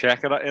another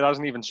check. It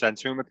hasn't even sent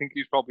to him. I think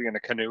he's probably in a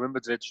canoe in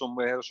Madrid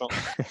somewhere or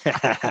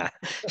something.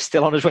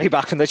 Still on his way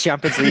back from the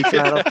Champions League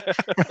final.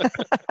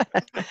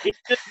 He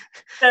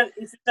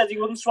said he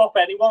wouldn't swap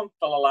anyone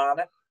for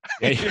Lallana.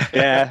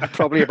 Yeah,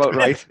 probably about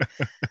right.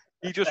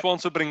 He just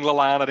wants to bring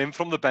Lallana in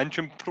from the bench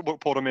and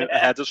put him in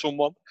ahead of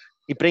someone.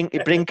 You bring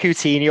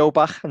Coutinho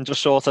back and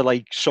just sort of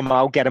like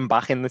somehow get him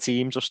back in the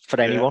team just for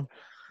anyone.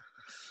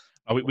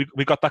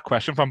 We got that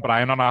question from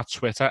Brian on our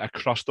Twitter,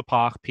 Across the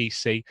Park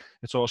PC.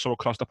 It's also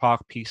Across the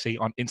Park PC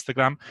on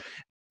Instagram.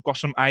 We've got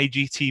some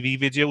IGTV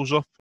videos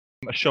up.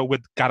 A show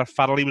with Gareth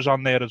Farrelly was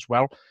on there as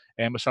well.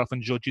 Myself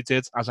and Judgy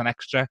did as an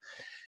extra.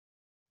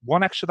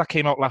 One extra that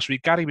came out last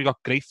week, Gary, we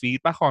got great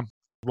feedback on.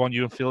 One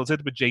you and Phil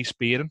did with Jay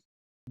Spearing.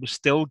 We're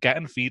still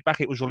getting feedback.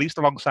 It was released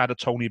alongside a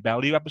Tony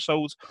Bellew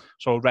episode,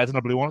 so a red and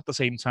a blue one at the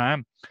same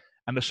time.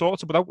 And the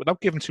sort of,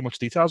 without giving too much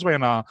details away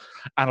in our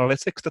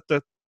analytics, that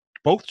they're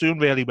both doing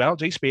really well.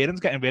 Jay Spearing's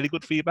getting really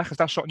good feedback. Is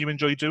that something you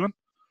enjoy doing?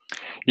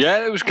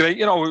 Yeah, it was great.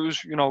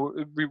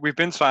 We've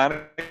been trying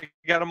to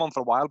get him on for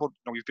a while, but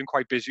we've been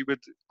quite busy with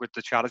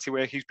the charity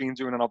work he's been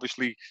doing, and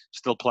obviously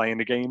still playing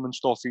the game and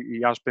stuff.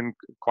 He has been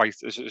quite,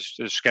 his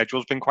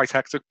schedule's been quite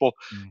hectic, but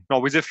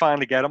we did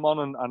finally get him on,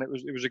 and it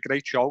was a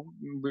great show.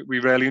 We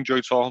really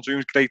enjoyed talking to him. He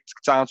was a great,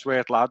 down to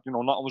earth lad.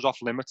 Nothing was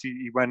off limits.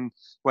 He went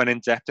in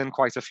depth in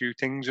quite a few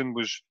things and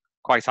was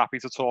quite happy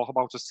to talk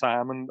about his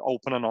time and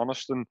open and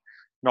honest. And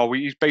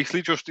he's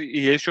basically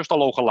he is just a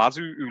local lad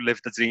who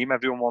lived the dream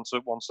everyone wants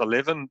to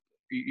live, and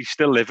he's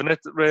still living it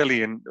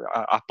really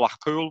at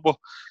Blackpool. But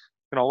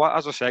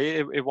as I say,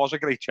 it was a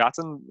great chat,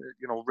 and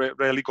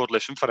really good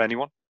listen for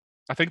anyone.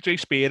 I think Jay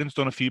Spearing's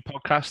done a few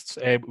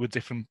podcasts with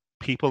different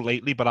people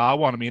lately, but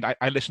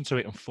I listened to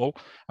it in full,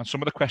 and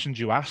some of the questions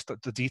you asked,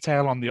 the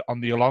detail on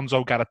the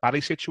Alonso Gareth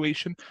Barry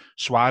situation,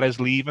 Suarez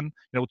leaving,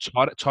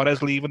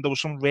 Torres leaving, there was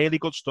some really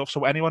good stuff.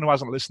 So anyone who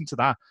hasn't listened to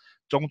that,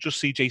 don't just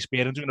see Jay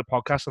Spearing doing a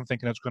podcast and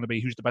thinking it's going to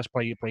be who's the best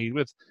player you played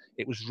with.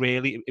 It was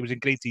in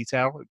great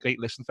detail, a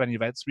great listen for any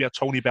events. We had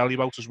Tony Bellew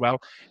out as well.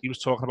 He was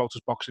talking about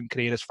his boxing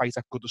career, his fight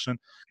at Goodison,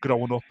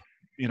 growing up,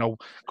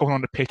 going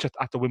on the pitch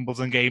at the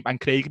Wimbledon game.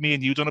 And Craig, me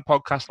and you done a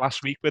podcast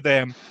last week with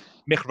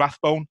Mick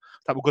Rathbone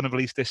that we're going to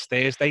release this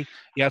Thursday.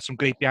 He had some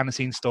great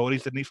behind-the-scenes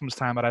stories, didn't he, from his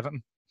time at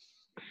Everton?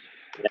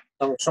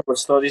 Yeah, some good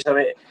stories of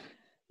it.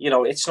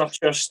 It's not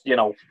just,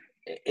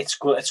 it's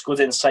good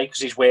insight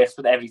because he's worked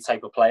with every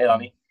type of player,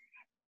 hasn't he?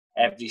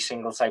 Every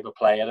single type of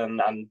player,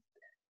 and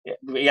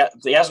he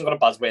hasn't got a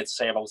bad word to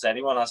say about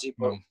anyone, has he?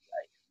 But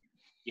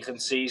you can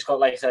see he's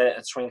got like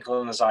a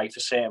twinkle in his eye for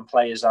certain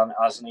players,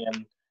 hasn't he?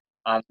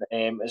 And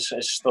his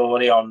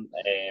story on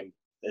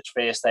his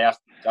first day at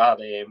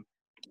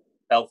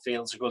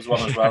Belfield's a good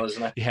one as well,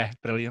 isn't it? Yeah,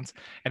 brilliant.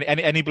 And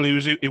any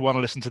Blues who want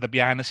to listen to the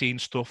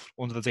behind-the-scenes stuff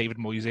under the David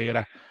Moyes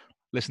era,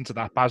 listen to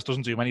that. Baz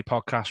doesn't do many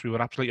podcasts. We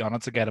were absolutely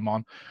honoured to get him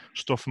on.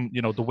 Stuff from,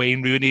 the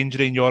Wayne Rooney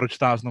injury in Euro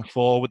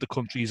 2004 with the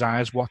country's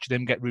eyes, watching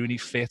him get Rooney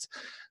fit.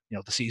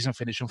 The season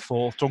finishing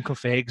fourth, Duncan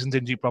Ferguson's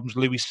injury problems,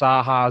 Louis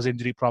Saha's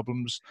injury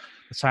problems,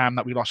 the time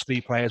that we lost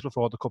 3 players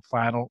before the Cup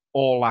final,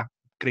 all that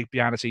great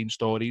behind-the-scenes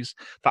stories.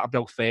 That'll be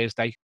out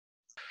Thursday.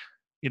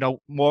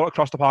 More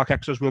Across the Park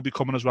extras will be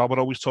coming as well. We're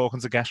always talking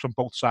to guests from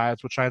both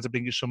sides. We're trying to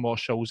bring you some more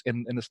shows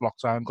in this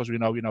lockdown because we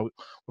know,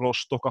 we're all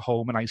stuck at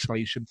home in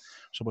isolation.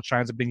 So we're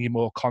trying to bring you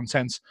more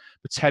content.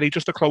 But Terry,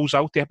 just to close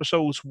out the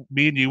episodes,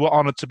 me and you were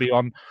honoured to be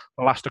on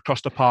the last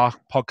Across the Park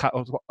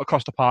podcast,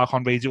 Across the Park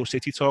on Radio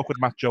City Talk with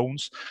Matt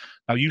Jones.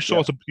 Now you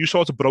sort of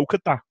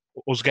brokered that,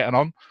 us getting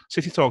on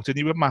City Talk, didn't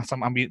you, with Matt?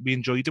 And we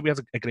enjoyed it. We had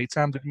a great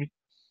time, didn't we?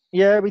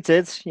 Yeah, we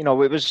did.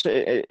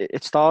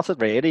 It started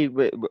really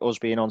with us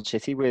being on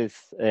City with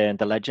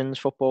the Legends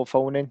football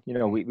phone-in.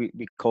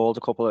 We called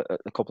a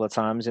couple of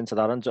times into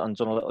that and done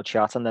a little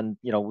chat, and then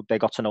they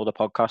got to know the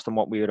podcast and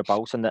what we were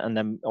about, and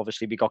then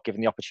obviously we got given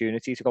the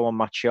opportunity to go on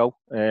Matt's show,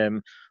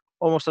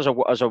 almost as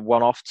a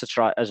one-off to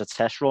try as a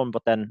test run,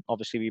 but then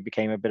obviously we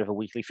became a bit of a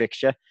weekly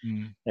fixture,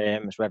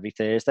 so every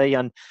Thursday,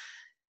 and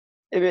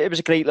it was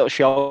a great little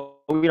show.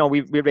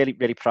 We're really,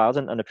 really proud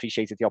and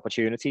appreciated the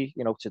opportunity,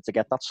 to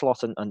get that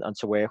slot and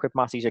to work with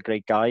Matt. He's a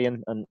great guy,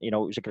 and it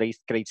was a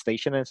great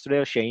station. And it's a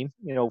real shame,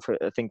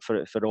 I think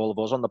for all of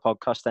us on the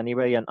podcast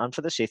anyway, and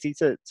for the City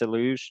to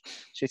lose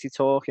City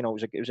Talk. It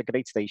was a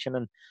great station,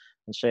 and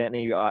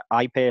certainly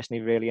I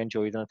personally really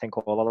enjoyed it. And I think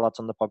all the lads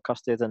on the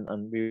podcast did,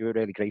 and we were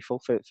really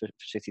grateful for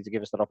City to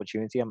give us that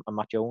opportunity and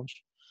Matt Jones.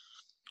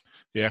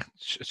 Yeah,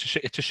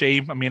 it's a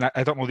shame.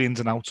 I don't know the ins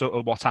and outs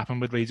of what's happened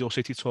with Radio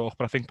City Talk,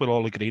 but I think we'll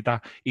all agree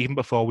that even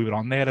before we were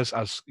on there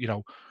as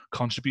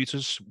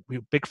contributors, we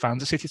were big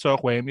fans of City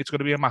Talk, weren't we? It's going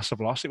to be a massive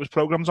loss. It was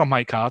programmes on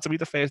my car to be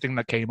the first thing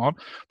that came on.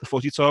 The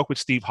Footy Talk with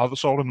Steve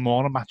Hothersall in the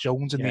morning, Matt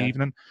Jones in the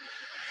evening.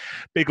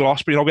 Big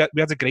loss, but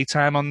we had a great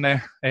time on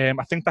there.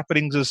 I think that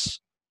brings us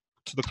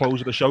to the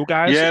close of the show,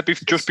 guys? Yeah,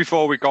 just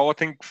before we go, I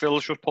think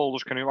Phil's just pulled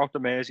his canoe out the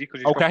Mersey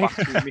because he's got back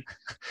to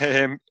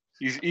me.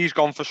 He's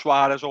gone for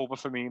Suarez over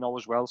Firmino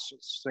as well,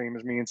 same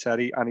as me and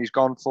Terry, and he's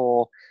gone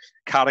for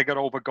Carragher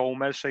over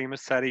Gomez, same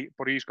as Terry,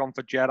 but he's gone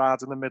for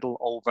Gerrard in the middle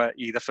over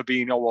either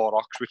Fabinho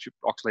or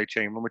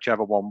Oxlade-Chamberlain,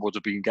 whichever one would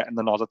have been getting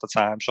the nod at the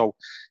time. So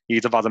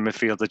he'd have had a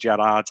midfielder,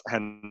 Gerrard,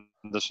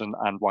 Henderson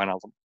and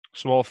Wijnaldum.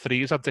 So all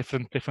threes have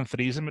different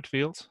threes in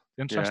midfield.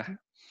 Interesting. Yeah.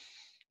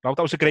 No,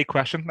 that was a great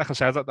question. Like I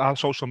said, our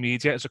social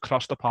media is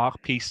Across the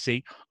Park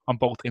PC on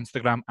both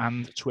Instagram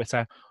and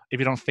Twitter. If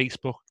you're on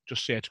Facebook,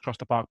 just search Across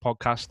the Park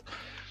Podcast.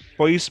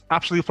 Boys,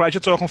 absolute pleasure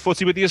talking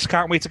footy with you.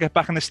 Can't wait to get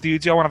back in the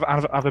studio and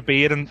have a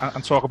beer and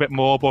talk a bit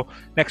more. But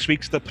next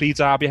week's the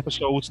pre-derby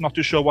episodes. Not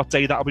too sure what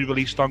day that'll be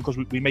released on because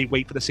we may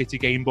wait for the City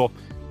game. But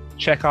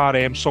check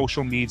our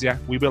social media.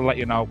 We will let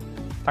you know.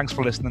 Thanks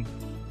for listening.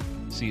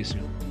 See you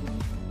soon.